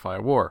to justify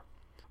a war.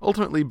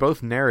 Ultimately,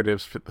 both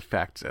narratives fit the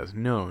facts as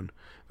known,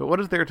 but what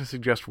is there to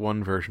suggest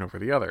one version over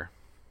the other?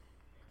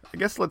 I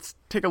guess let's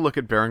take a look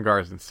at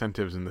Berengar's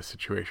incentives in this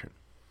situation.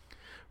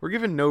 We're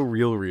given no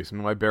real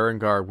reason why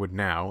Berengar would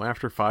now,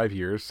 after 5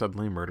 years,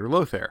 suddenly murder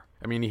Lothair.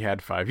 I mean, he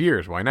had 5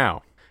 years, why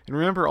now? And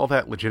remember all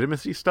that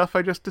legitimacy stuff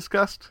I just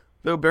discussed?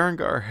 Though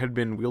Berengar had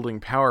been wielding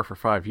power for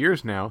 5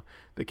 years now,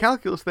 the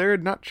calculus there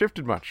had not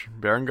shifted much.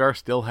 Berengar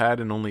still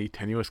had an only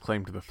tenuous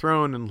claim to the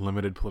throne and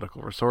limited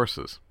political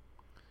resources.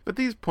 But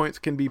these points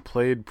can be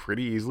played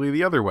pretty easily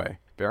the other way.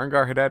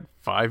 Berengar had had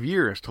 5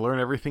 years to learn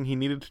everything he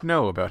needed to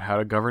know about how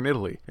to govern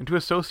Italy, and to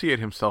associate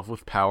himself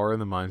with power in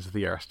the minds of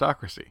the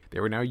aristocracy. They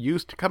were now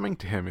used to coming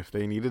to him if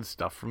they needed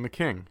stuff from the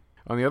king.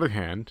 On the other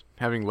hand,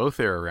 having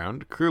Lothair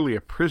around, clearly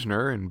a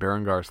prisoner in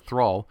Berengar's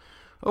thrall,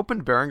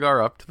 opened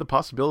Berengar up to the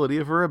possibility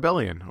of a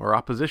rebellion or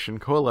opposition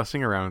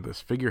coalescing around this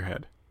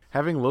figurehead.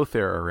 Having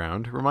Lothair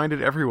around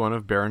reminded everyone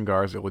of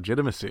Berengar's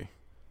illegitimacy.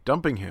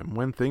 Dumping him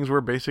when things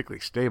were basically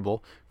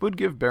stable would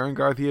give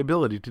Berengar the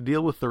ability to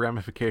deal with the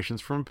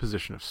ramifications from a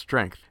position of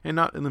strength, and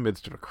not in the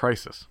midst of a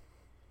crisis.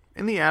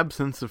 In the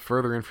absence of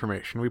further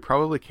information, we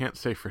probably can't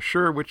say for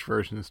sure which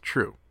version is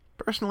true.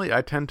 Personally,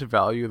 I tend to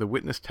value the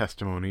witness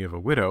testimony of a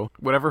widow,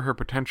 whatever her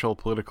potential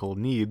political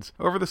needs,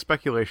 over the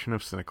speculation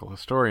of cynical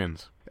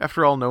historians.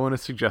 After all, no one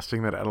is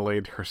suggesting that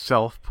Adelaide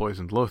herself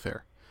poisoned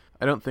Lothair.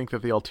 I don't think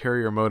that the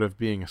ulterior motive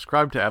being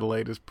ascribed to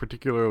Adelaide is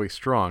particularly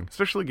strong,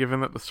 especially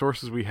given that the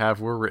sources we have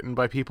were written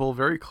by people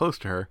very close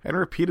to her and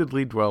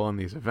repeatedly dwell on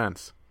these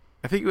events.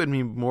 I think it would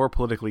be more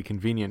politically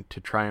convenient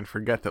to try and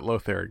forget that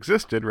Lothair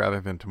existed rather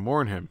than to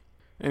mourn him.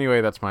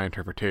 Anyway, that's my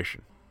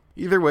interpretation.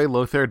 Either way,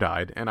 Lothair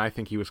died, and I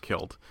think he was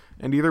killed,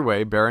 and either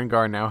way,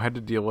 Berengar now had to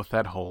deal with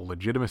that whole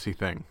legitimacy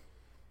thing.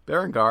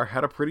 Berengar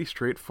had a pretty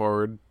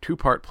straightforward,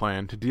 two-part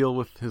plan to deal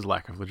with his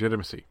lack of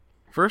legitimacy.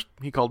 First,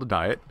 he called a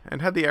diet,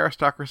 and had the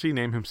aristocracy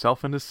name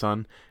himself and his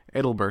son,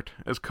 Adalbert,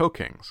 as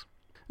co-kings.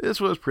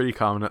 This was pretty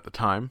common at the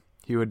time.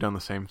 He had done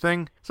the same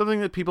thing, something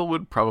that people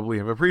would probably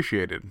have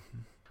appreciated.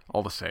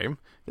 All the same,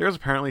 there was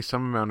apparently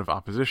some amount of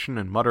opposition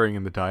and muttering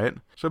in the diet,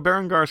 so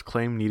Berengar's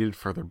claim needed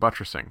further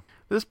buttressing.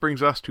 This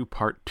brings us to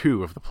part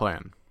 2 of the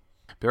plan.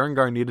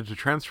 Berengar needed to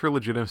transfer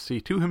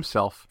legitimacy to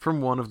himself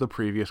from one of the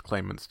previous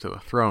claimants to the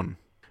throne.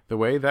 The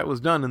way that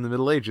was done in the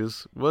Middle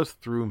Ages was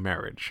through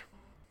marriage.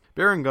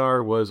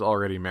 Berengar was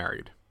already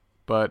married,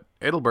 but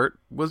Adalbert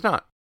was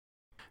not.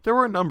 There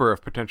were a number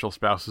of potential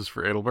spouses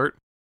for Adalbert,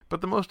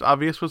 but the most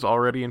obvious was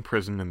already in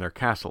prison in their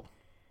castle.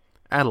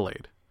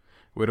 Adelaide,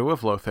 widow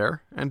of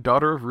Lothair, and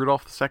daughter of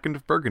Rudolf II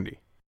of Burgundy.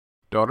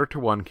 Daughter to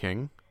one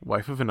king,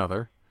 wife of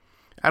another,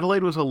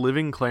 Adelaide was a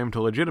living claim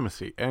to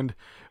legitimacy, and,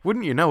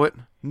 wouldn't you know it,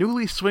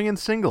 newly swinging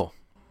single.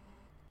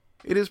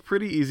 It is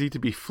pretty easy to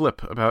be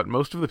flip about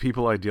most of the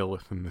people I deal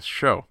with in this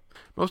show.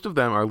 Most of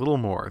them are little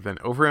more than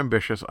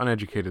overambitious,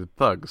 uneducated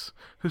thugs,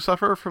 who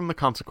suffer from the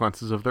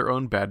consequences of their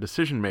own bad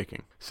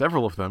decision-making.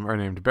 Several of them are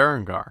named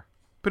Berengar,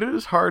 but it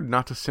is hard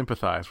not to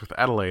sympathize with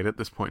Adelaide at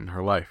this point in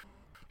her life.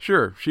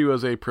 Sure, she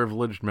was a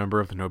privileged member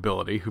of the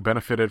nobility who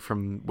benefited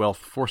from wealth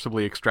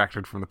forcibly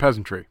extracted from the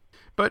peasantry.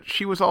 But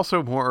she was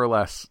also more or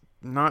less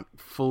not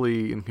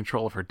fully in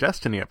control of her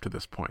destiny up to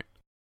this point.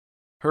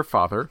 Her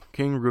father,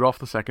 King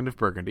Rudolf II of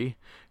Burgundy,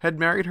 had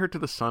married her to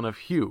the son of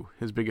Hugh,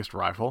 his biggest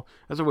rival,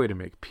 as a way to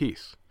make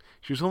peace.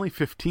 She was only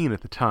 15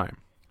 at the time.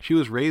 She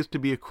was raised to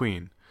be a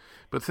queen,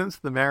 but since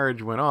the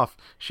marriage went off,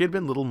 she had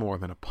been little more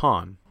than a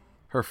pawn.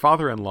 Her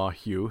father-in-law,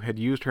 Hugh, had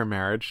used her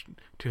marriage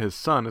to his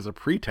son as a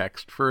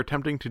pretext for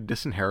attempting to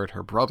disinherit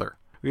her brother.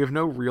 We have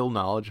no real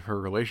knowledge of her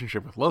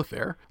relationship with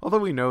Lothair, although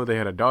we know they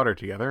had a daughter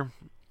together.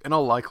 In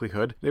all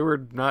likelihood, they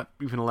were not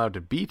even allowed to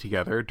be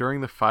together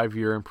during the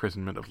 5-year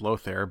imprisonment of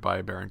Lothair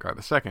by Berengar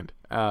II.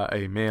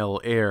 A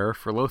male heir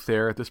for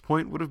Lothair at this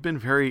point would have been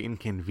very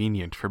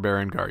inconvenient for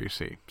Berengar, you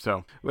see.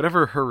 So,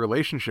 whatever her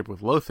relationship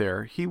with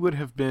Lothair, he would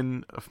have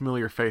been a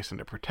familiar face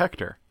and a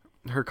protector.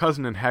 Her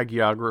cousin and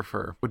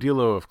hagiographer,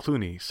 Odilo of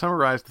Cluny,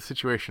 summarized the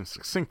situation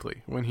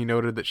succinctly when he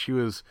noted that she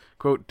was,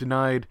 quote,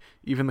 denied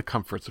even the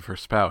comforts of her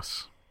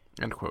spouse,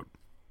 end quote.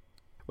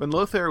 When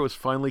Lothair was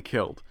finally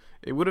killed,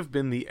 it would have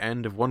been the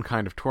end of one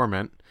kind of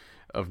torment,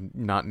 of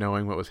not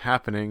knowing what was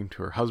happening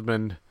to her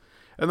husband,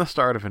 and the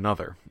start of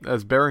another,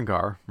 as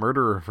Berengar,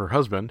 murderer of her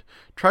husband,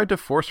 tried to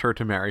force her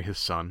to marry his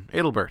son,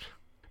 Adalbert.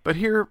 But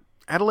here,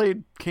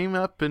 Adelaide came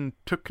up and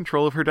took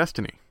control of her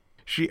destiny.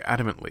 She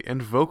adamantly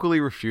and vocally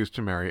refused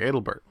to marry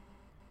Adalbert.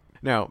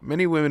 Now,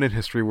 many women in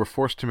history were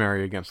forced to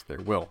marry against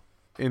their will.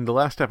 In the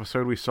last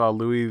episode, we saw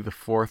Louis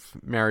IV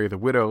marry the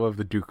widow of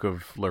the Duke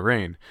of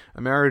Lorraine,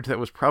 a marriage that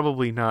was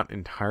probably not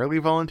entirely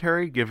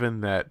voluntary,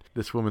 given that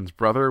this woman's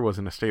brother was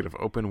in a state of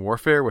open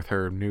warfare with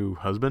her new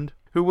husband,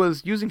 who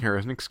was using her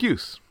as an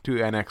excuse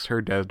to annex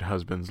her dead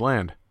husband's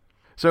land.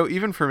 So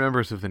even for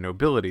members of the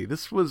nobility,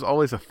 this was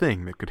always a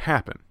thing that could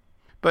happen.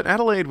 But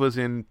Adelaide was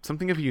in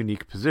something of a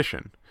unique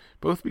position,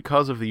 both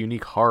because of the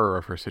unique horror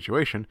of her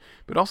situation,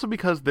 but also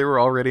because there were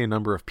already a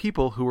number of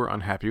people who were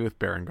unhappy with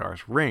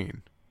Berengar's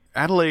reign.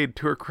 Adelaide,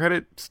 to her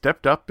credit,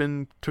 stepped up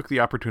and took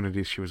the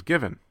opportunities she was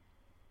given.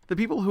 The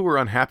people who were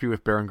unhappy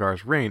with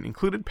Berengar's reign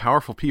included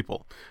powerful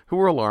people who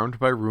were alarmed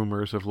by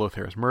rumors of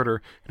Lothair's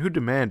murder and who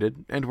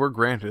demanded, and were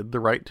granted, the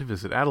right to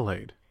visit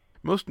Adelaide.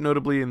 Most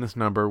notably in this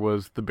number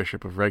was the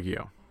Bishop of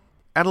Reggio.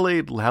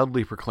 Adelaide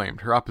loudly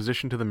proclaimed her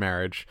opposition to the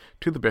marriage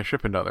to the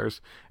bishop and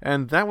others,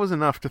 and that was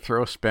enough to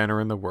throw a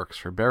spanner in the works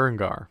for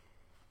Berengar.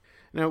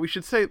 Now, we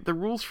should say the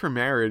rules for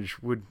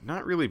marriage would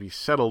not really be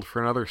settled for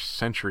another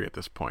century at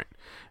this point,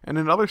 and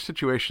in other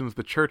situations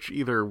the church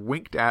either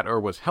winked at or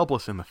was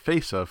helpless in the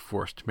face of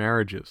forced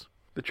marriages.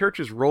 The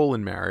church's role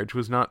in marriage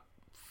was not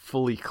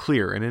fully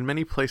clear, and in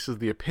many places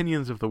the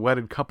opinions of the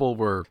wedded couple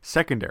were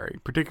secondary,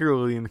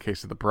 particularly in the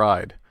case of the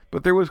bride.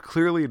 But there was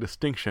clearly a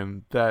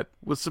distinction that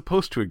was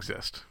supposed to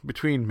exist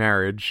between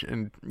marriage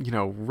and,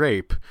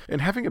 rape, and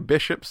having a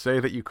bishop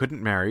say that you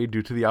couldn't marry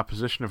due to the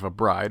opposition of a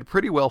bride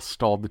pretty well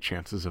stalled the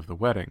chances of the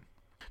wedding.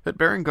 That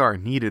Berengar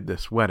needed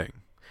this wedding,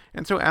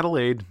 and so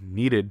Adelaide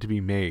needed to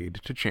be made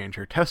to change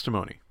her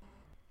testimony.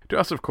 To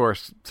us, of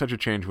course, such a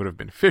change would have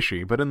been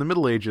fishy, but in the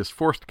Middle Ages,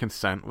 forced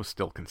consent was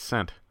still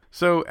consent.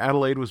 So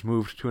Adelaide was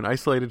moved to an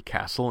isolated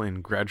castle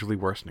in gradually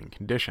worsening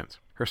conditions.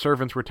 Her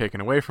servants were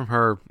taken away from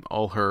her,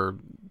 all her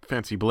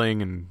fancy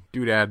bling and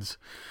doodads.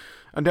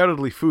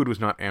 Undoubtedly food was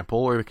not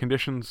ample or the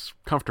conditions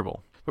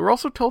comfortable. But we're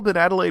also told that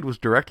Adelaide was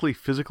directly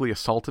physically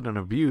assaulted and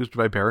abused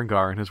by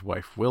Berengar and his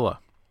wife Willa.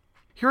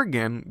 Here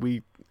again,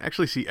 we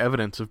actually see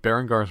evidence of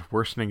Berengar's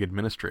worsening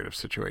administrative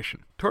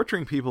situation.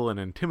 Torturing people and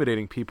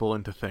intimidating people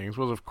into things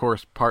was of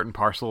course part and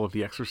parcel of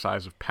the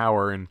exercise of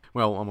power in,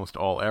 almost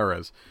all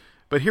eras.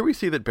 But here we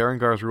see that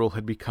Berengar's rule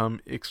had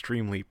become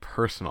extremely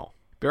personal.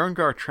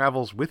 Berengar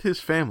travels with his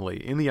family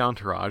in the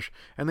entourage,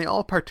 and they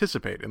all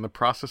participate in the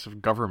process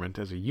of government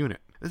as a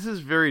unit. This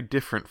is very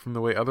different from the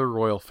way other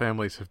royal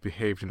families have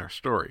behaved in our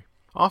story.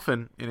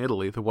 Often, in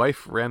Italy, the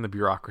wife ran the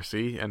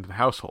bureaucracy and the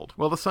household,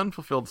 while the son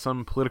fulfilled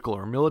some political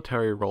or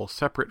military role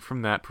separate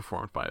from that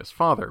performed by his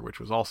father, which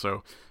was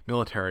also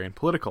military and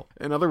political.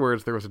 In other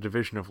words, there was a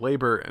division of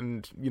labor,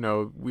 and,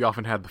 we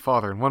often had the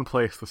father in one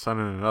place, the son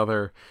in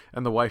another,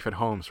 and the wife at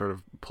home sort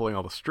of pulling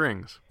all the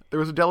strings. There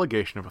was a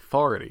delegation of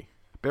authority.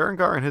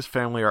 Berengar and his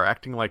family are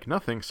acting like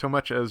nothing so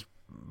much as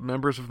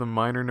members of the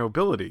minor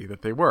nobility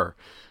that they were,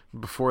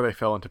 before they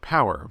fell into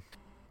power.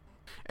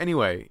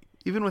 Anyway,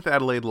 even with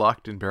Adelaide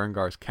locked in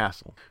Berengar's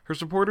castle, her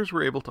supporters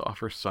were able to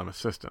offer some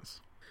assistance.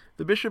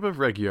 The Bishop of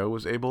Reggio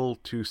was able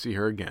to see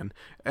her again,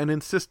 and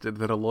insisted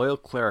that a loyal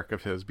cleric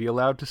of his be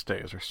allowed to stay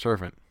as her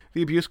servant.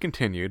 The abuse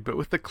continued, but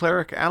with the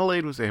cleric,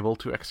 Adelaide was able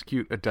to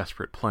execute a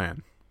desperate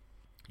plan.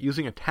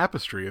 Using a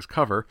tapestry as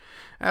cover,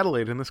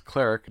 Adelaide and this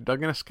cleric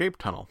dug an escape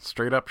tunnel,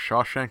 straight up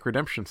Shawshank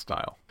Redemption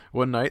style.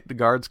 One night, the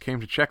guards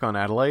came to check on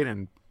Adelaide,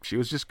 and she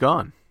was just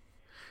gone.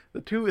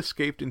 The two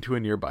escaped into a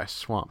nearby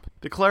swamp.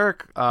 The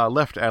cleric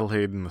left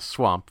Adelaide in the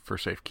swamp for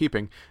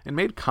safekeeping, and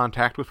made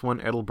contact with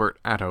one Adalbert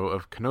Atto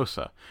of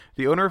Canossa,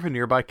 the owner of a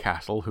nearby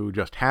castle who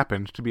just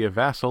happened to be a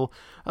vassal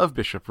of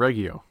Bishop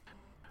Reggio.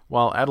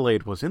 While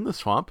Adelaide was in the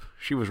swamp,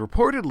 she was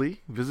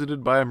reportedly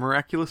visited by a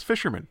miraculous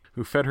fisherman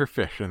who fed her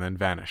fish and then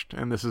vanished,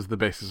 and this is the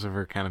basis of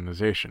her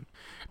canonization.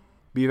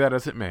 Be that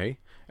as it may,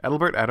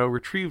 Adalbert Addo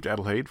retrieved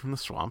Adelaide from the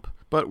swamp,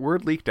 but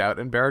word leaked out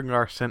and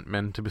Berengar sent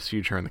men to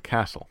besiege her in the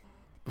castle.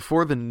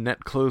 Before the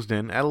net closed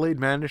in, Adelaide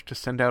managed to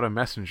send out a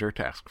messenger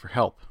to ask for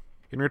help.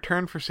 In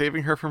return for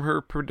saving her from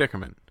her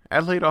predicament,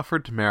 Adelaide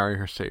offered to marry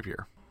her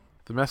savior.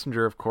 The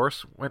messenger, of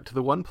course, went to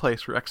the one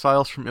place where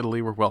exiles from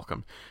Italy were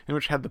welcome, and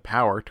which had the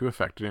power to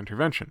effect an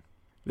intervention.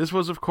 This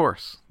was, of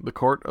course, the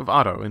court of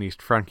Otto in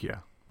East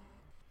Francia.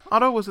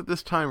 Otto was at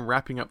this time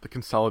wrapping up the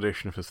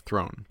consolidation of his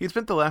throne. He had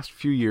spent the last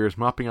few years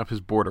mopping up his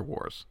border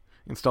wars,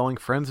 installing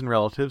friends and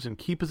relatives in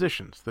key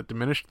positions that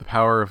diminished the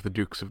power of the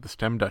dukes of the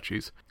stem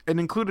duchies, and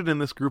included in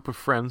this group of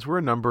friends were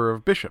a number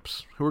of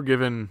bishops, who were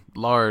given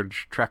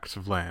large tracts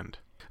of land.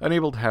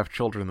 Unable to have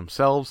children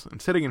themselves,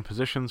 and sitting in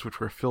positions which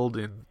were filled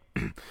in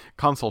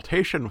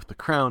consultation with the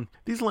crown,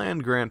 these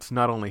land grants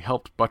not only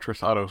helped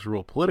buttress Otto's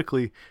rule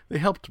politically, they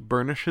helped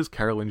burnish his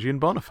Carolingian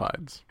bona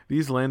fides.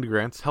 These land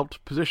grants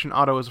helped position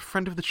Otto as a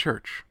friend of the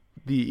church.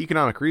 The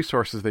economic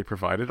resources they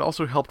provided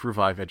also helped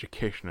revive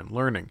education and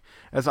learning,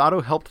 as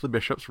Otto helped the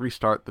bishops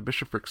restart the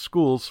bishopric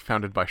schools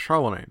founded by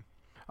Charlemagne.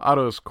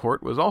 Otto's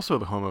court was also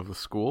the home of the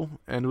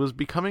school, and was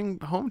becoming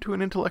home to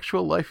an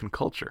intellectual life and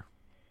culture.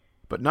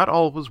 But not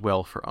all was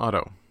well for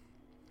Otto.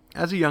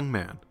 As a young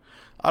man,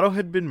 Otto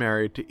had been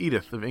married to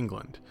Edith of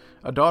England,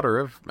 a daughter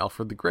of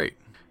Alfred the Great.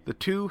 The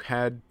two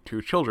had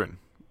 2 children,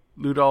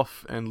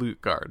 Ludolf and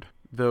Lutgard.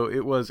 Though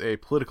it was a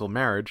political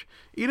marriage,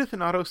 Edith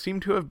and Otto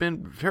seemed to have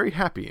been very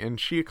happy, and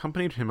she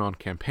accompanied him on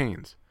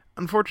campaigns.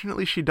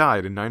 Unfortunately, she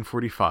died in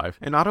 945,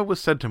 and Otto was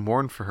said to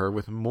mourn for her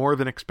with more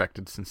than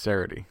expected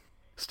sincerity.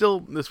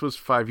 Still, this was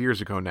 5 years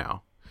ago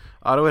now.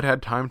 Otto had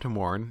had time to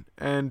mourn,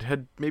 and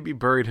had maybe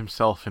buried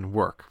himself in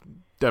work,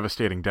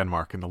 devastating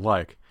Denmark and the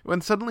like,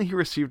 when suddenly he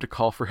received a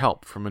call for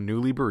help from a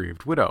newly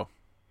bereaved widow.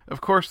 Of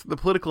course, the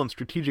political and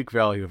strategic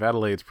value of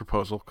Adelaide's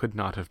proposal could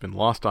not have been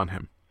lost on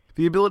him.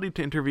 The ability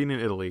to intervene in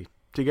Italy,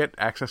 to get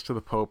access to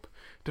the Pope,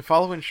 to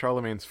follow in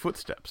Charlemagne's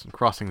footsteps in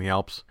crossing the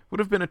Alps, would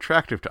have been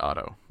attractive to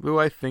Otto, who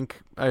I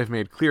think I have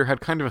made clear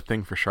had kind of a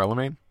thing for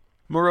Charlemagne.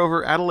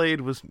 Moreover,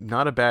 Adelaide was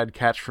not a bad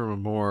catch from a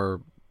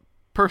more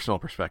personal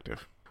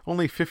perspective.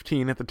 Only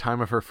 15 at the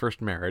time of her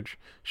first marriage,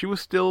 she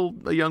was still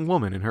a young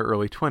woman in her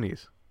early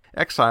 20s.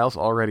 Exiles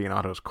already in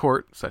Otto's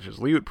court, such as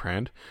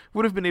Liutprand,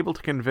 would have been able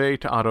to convey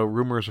to Otto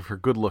rumors of her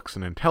good looks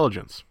and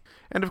intelligence.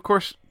 And of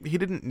course, he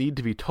didn't need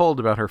to be told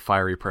about her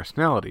fiery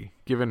personality,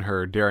 given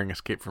her daring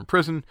escape from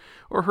prison,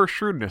 or her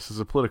shrewdness as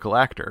a political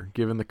actor,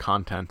 given the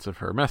contents of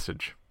her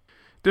message.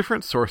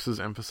 Different sources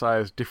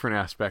emphasize different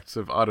aspects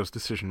of Otto's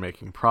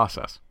decision-making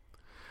process.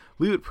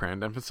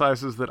 Liutprand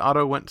emphasizes that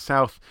Otto went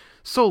south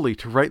solely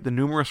to right the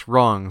numerous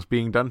wrongs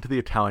being done to the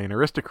Italian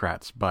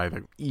aristocrats by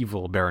the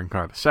evil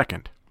Berengar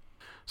II.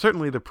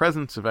 Certainly the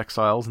presence of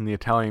exiles in the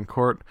Italian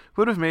court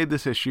would have made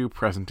this issue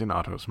present in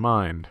Otto's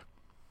mind.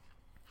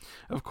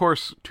 Of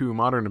course, to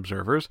modern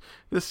observers,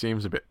 this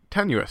seems a bit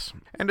tenuous,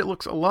 and it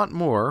looks a lot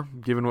more,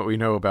 given what we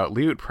know about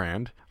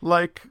Liutprand,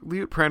 like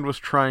Liutprand was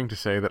trying to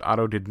say that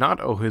Otto did not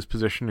owe his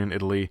position in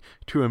Italy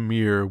to a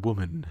mere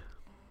woman.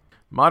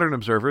 Modern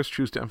observers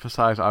choose to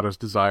emphasize Otto's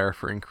desire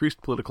for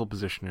increased political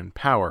position and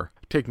power,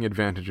 taking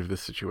advantage of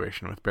this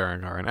situation with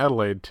Berengar and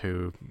Adelaide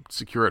to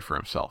secure it for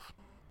himself.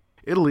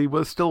 Italy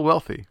was still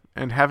wealthy,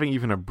 and having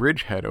even a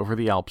bridgehead over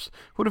the Alps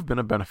would have been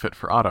a benefit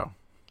for Otto.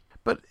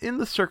 But in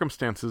the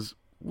circumstances,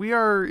 we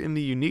are in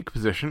the unique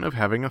position of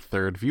having a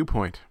third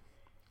viewpoint.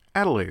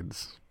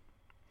 Adelaide's.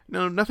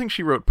 No, nothing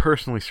she wrote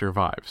personally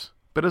survives,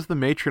 but as the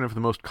matron of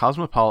the most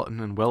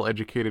cosmopolitan and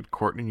well-educated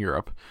court in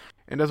Europe,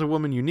 and as a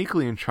woman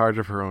uniquely in charge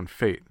of her own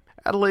fate,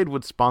 Adelaide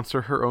would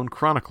sponsor her own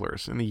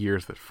chroniclers in the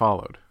years that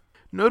followed.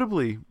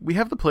 Notably, we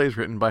have the plays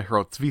written by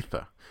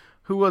Hrotsvitha,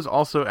 who was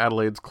also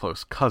Adelaide's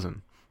close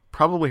cousin,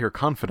 probably her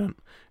confidant,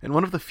 and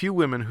one of the few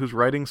women whose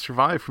writings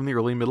survive from the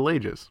early Middle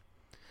Ages.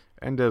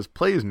 And as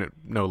plays,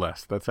 no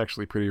less, that's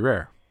actually pretty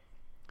rare.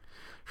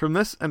 From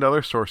this and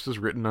other sources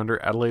written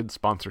under Adelaide's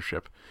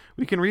sponsorship,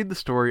 we can read the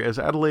story as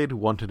Adelaide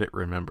wanted it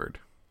remembered.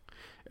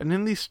 And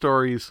in these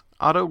stories,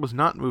 Otto was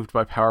not moved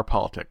by power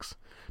politics,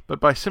 but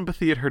by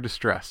sympathy at her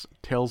distress,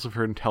 tales of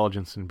her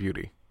intelligence and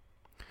beauty.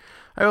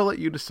 I will let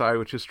you decide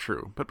which is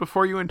true, but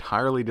before you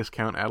entirely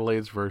discount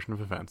Adelaide's version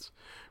of events,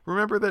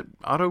 remember that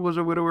Otto was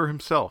a widower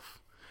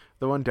himself.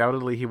 Though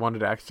undoubtedly he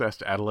wanted access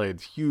to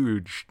Adelaide's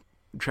huge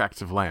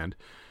tracts of land,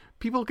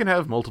 people can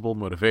have multiple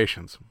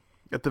motivations.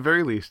 At the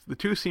very least, the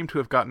two seem to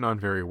have gotten on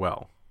very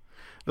well.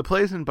 The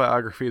plays and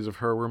biographies of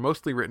her were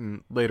mostly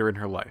written later in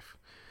her life,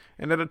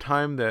 and at a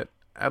time that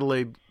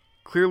Adelaide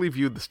clearly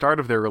viewed the start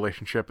of their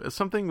relationship as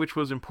something which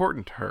was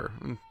important to her,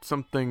 and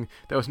something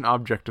that was an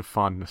object of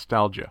fond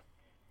nostalgia.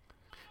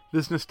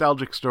 This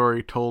nostalgic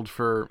story, told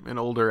for an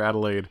older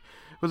Adelaide,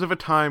 was of a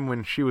time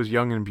when she was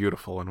young and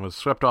beautiful, and was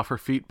swept off her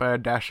feet by a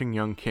dashing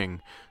young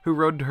king, who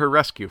rode to her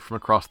rescue from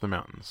across the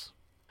mountains.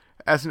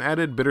 As an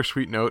added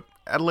bittersweet note,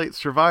 Adelaide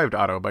survived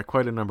Otto by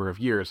quite a number of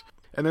years,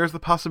 and there is the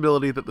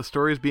possibility that the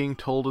stories being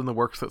told in the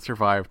works that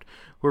survived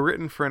were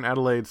written for an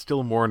Adelaide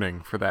still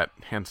mourning for that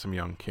handsome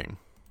young king.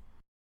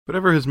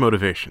 Whatever his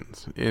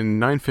motivations, in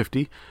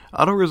 950,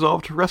 Otto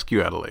resolved to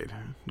rescue Adelaide,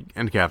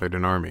 and gathered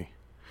an army.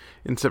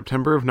 In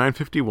September of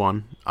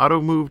 951,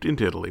 Otto moved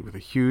into Italy with a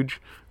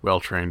huge,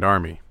 well-trained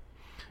army.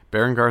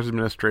 Berengar's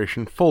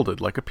administration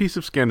folded like a piece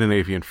of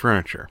Scandinavian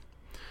furniture.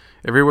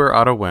 Everywhere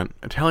Otto went,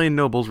 Italian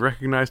nobles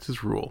recognized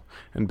his rule,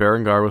 and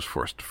Berengar was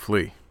forced to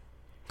flee.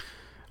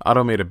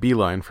 Otto made a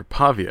beeline for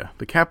Pavia,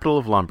 the capital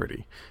of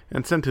Lombardy,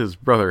 and sent his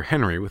brother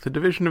Henry with a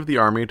division of the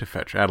army to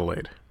fetch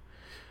Adelaide.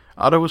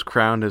 Otto was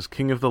crowned as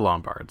King of the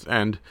Lombards,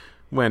 and,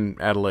 when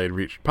Adelaide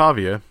reached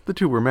Pavia, the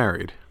two were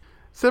married.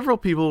 Several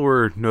people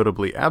were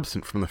notably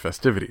absent from the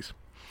festivities.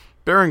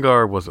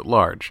 Berengar was at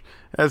large,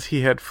 as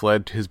he had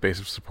fled to his base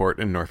of support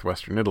in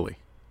northwestern Italy.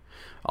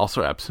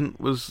 Also absent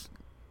was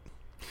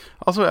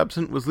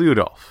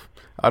Liudolf,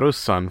 Otto's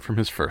son from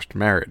his first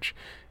marriage,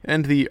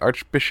 and the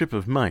Archbishop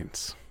of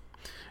Mainz.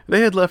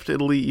 They had left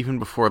Italy even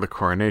before the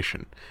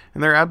coronation,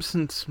 and their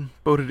absence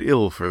boded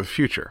ill for the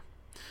future.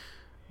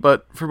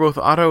 But for both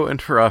Otto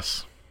and for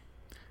us,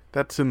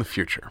 that's in the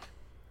future.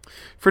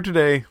 For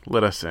today,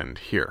 let us end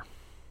here.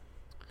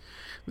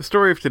 The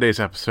story of today's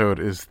episode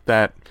is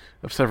that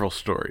of several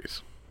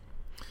stories.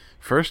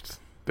 First,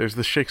 there's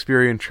the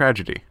Shakespearean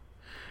tragedy.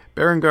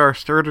 Berengar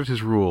started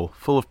his rule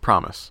full of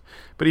promise,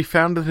 but he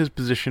found that his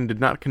position did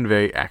not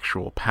convey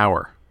actual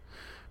power.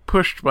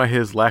 Pushed by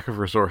his lack of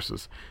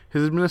resources,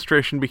 his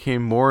administration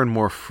became more and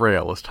more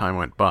frail as time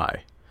went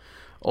by.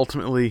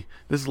 Ultimately,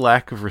 this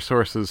lack of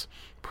resources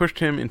pushed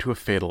him into a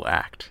fatal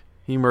act.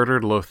 He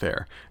murdered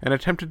Lothair, and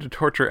attempted to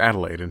torture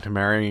Adelaide into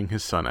marrying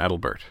his son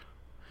Adalbert.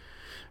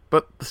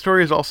 But the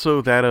story is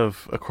also that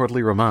of a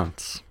courtly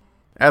romance.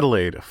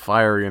 Adelaide, a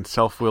fiery and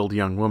self-willed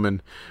young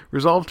woman,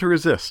 resolved to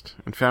resist,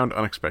 and found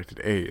unexpected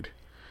aid.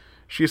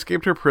 She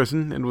escaped her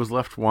prison and was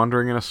left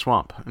wandering in a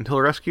swamp, until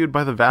rescued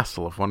by the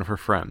vassal of one of her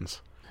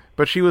friends.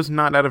 But she was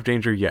not out of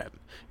danger yet.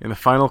 In the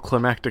final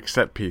climactic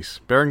set-piece,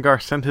 Berengar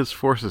sent his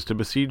forces to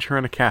besiege her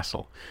in a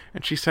castle,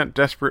 and she sent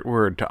desperate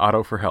word to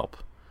Otto for help.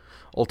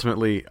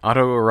 Ultimately,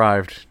 Otto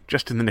arrived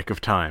just in the nick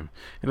of time,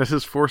 and as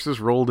his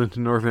forces rolled into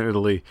northern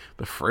Italy,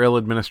 the frail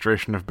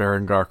administration of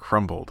Berengar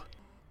crumbled.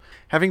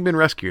 Having been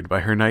rescued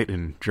by her knight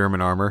in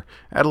German armor,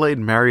 Adelaide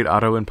married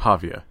Otto in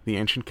Pavia, the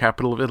ancient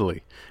capital of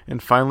Italy,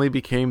 and finally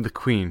became the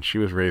queen she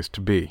was raised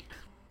to be.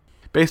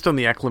 Based on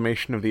the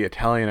acclamation of the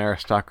Italian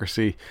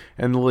aristocracy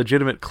and the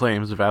legitimate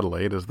claims of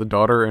Adelaide as the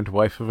daughter and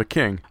wife of a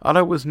king,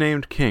 Otto was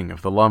named King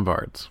of the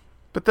Lombards.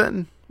 But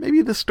then,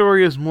 maybe the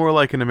story is more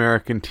like an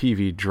American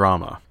TV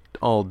drama,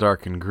 all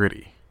dark and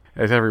gritty.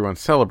 As everyone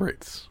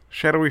celebrates,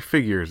 shadowy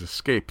figures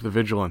escape the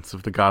vigilance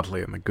of the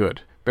godly and the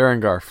good.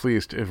 Berengar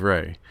flees to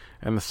Ivrea,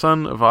 and the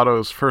son of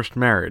Otto's first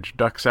marriage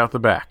ducks out the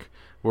back,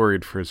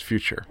 worried for his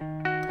future.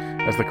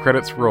 As the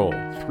credits roll,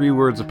 3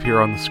 words appear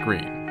on the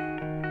screen.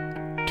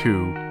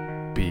 To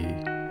be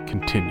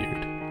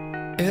continued.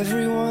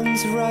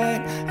 Everyone's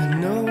right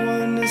and no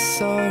one is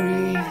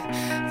sorry.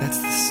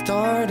 That's the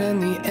start and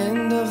the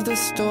end of the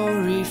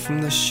story.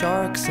 From the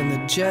sharks and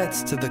the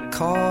jets to the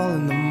call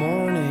in the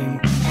morning.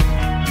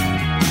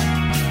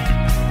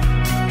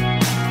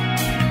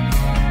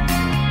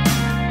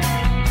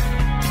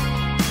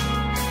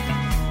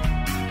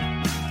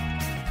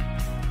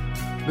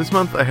 This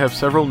month I have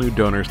several new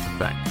donors to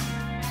thank.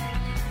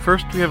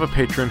 First, we have a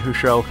patron who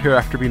shall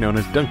hereafter be known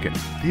as Duncan,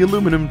 the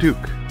Aluminum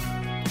Duke.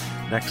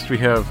 Next, we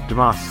have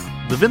Damas,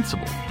 the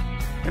Vincible.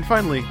 And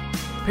finally,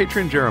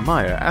 patron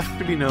Jeremiah asked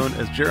to be known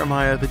as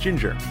Jeremiah the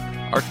Ginger,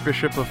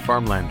 Archbishop of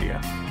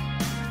Farmlandia.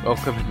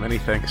 Welcome and many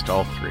thanks to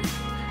all 3.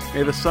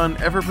 May the sun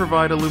ever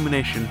provide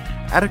illumination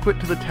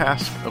adequate to the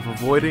task of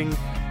avoiding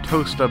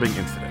toe-stubbing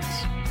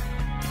incidents.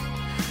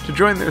 To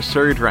join their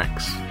serried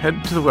ranks,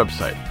 head to the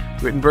website,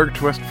 Wittenberg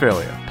to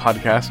Westphalia,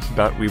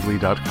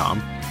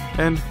 podcast.weebly.com,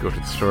 and go to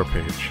the store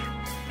page.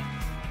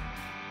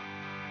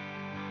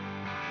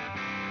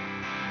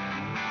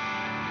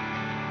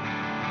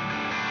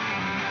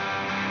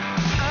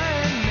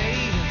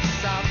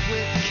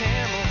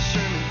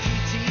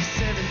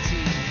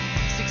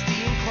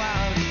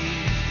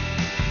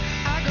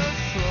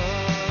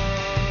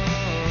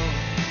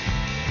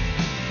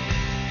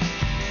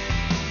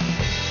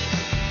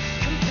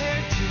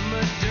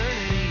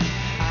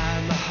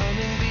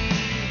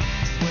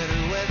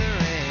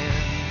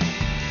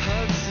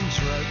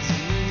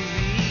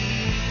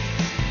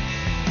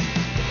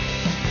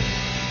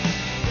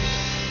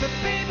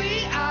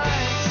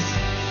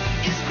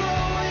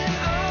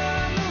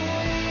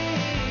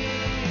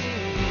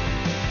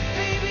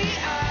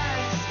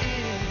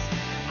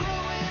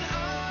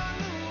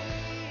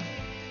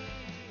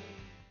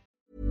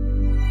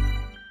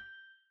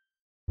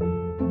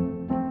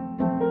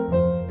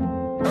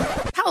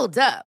 Hold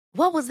up.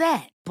 What was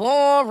that?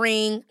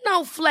 Boring.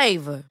 No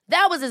flavor.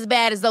 That was as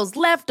bad as those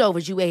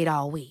leftovers you ate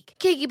all week.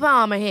 Keke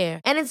Palmer here,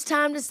 and it's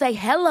time to say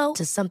hello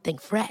to something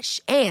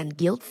fresh and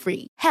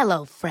guilt-free.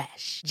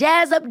 HelloFresh.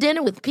 Jazz up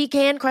dinner with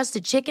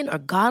pecan-crusted chicken or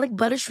garlic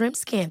butter shrimp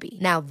scampi.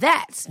 Now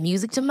that's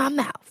music to my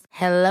mouth.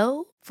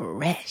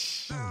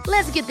 HelloFresh.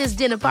 Let's get this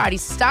dinner party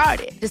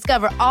started.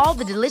 Discover all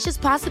the delicious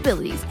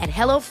possibilities at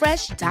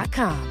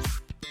HelloFresh.com.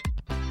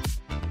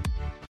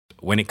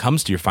 When it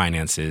comes to your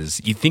finances,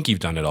 you think you've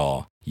done it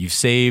all. You've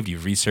saved,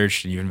 you've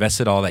researched, and you've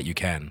invested all that you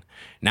can.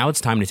 Now it's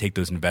time to take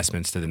those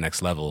investments to the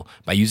next level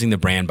by using the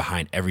brand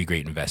behind every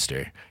great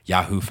investor,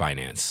 Yahoo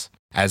Finance.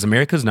 As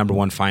America's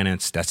 #1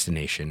 finance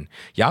destination,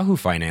 Yahoo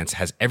Finance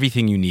has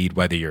everything you need,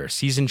 whether you're a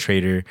seasoned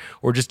trader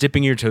or just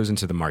dipping your toes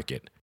into the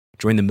market.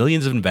 Join the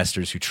millions of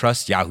investors who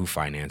trust Yahoo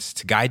Finance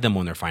to guide them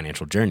on their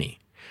financial journey.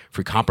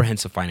 For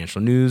comprehensive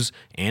financial news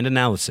and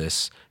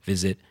analysis,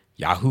 visit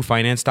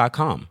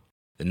yahoofinance.com.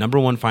 The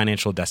 #1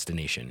 financial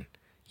destination,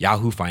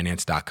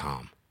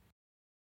 yahoofinance.com.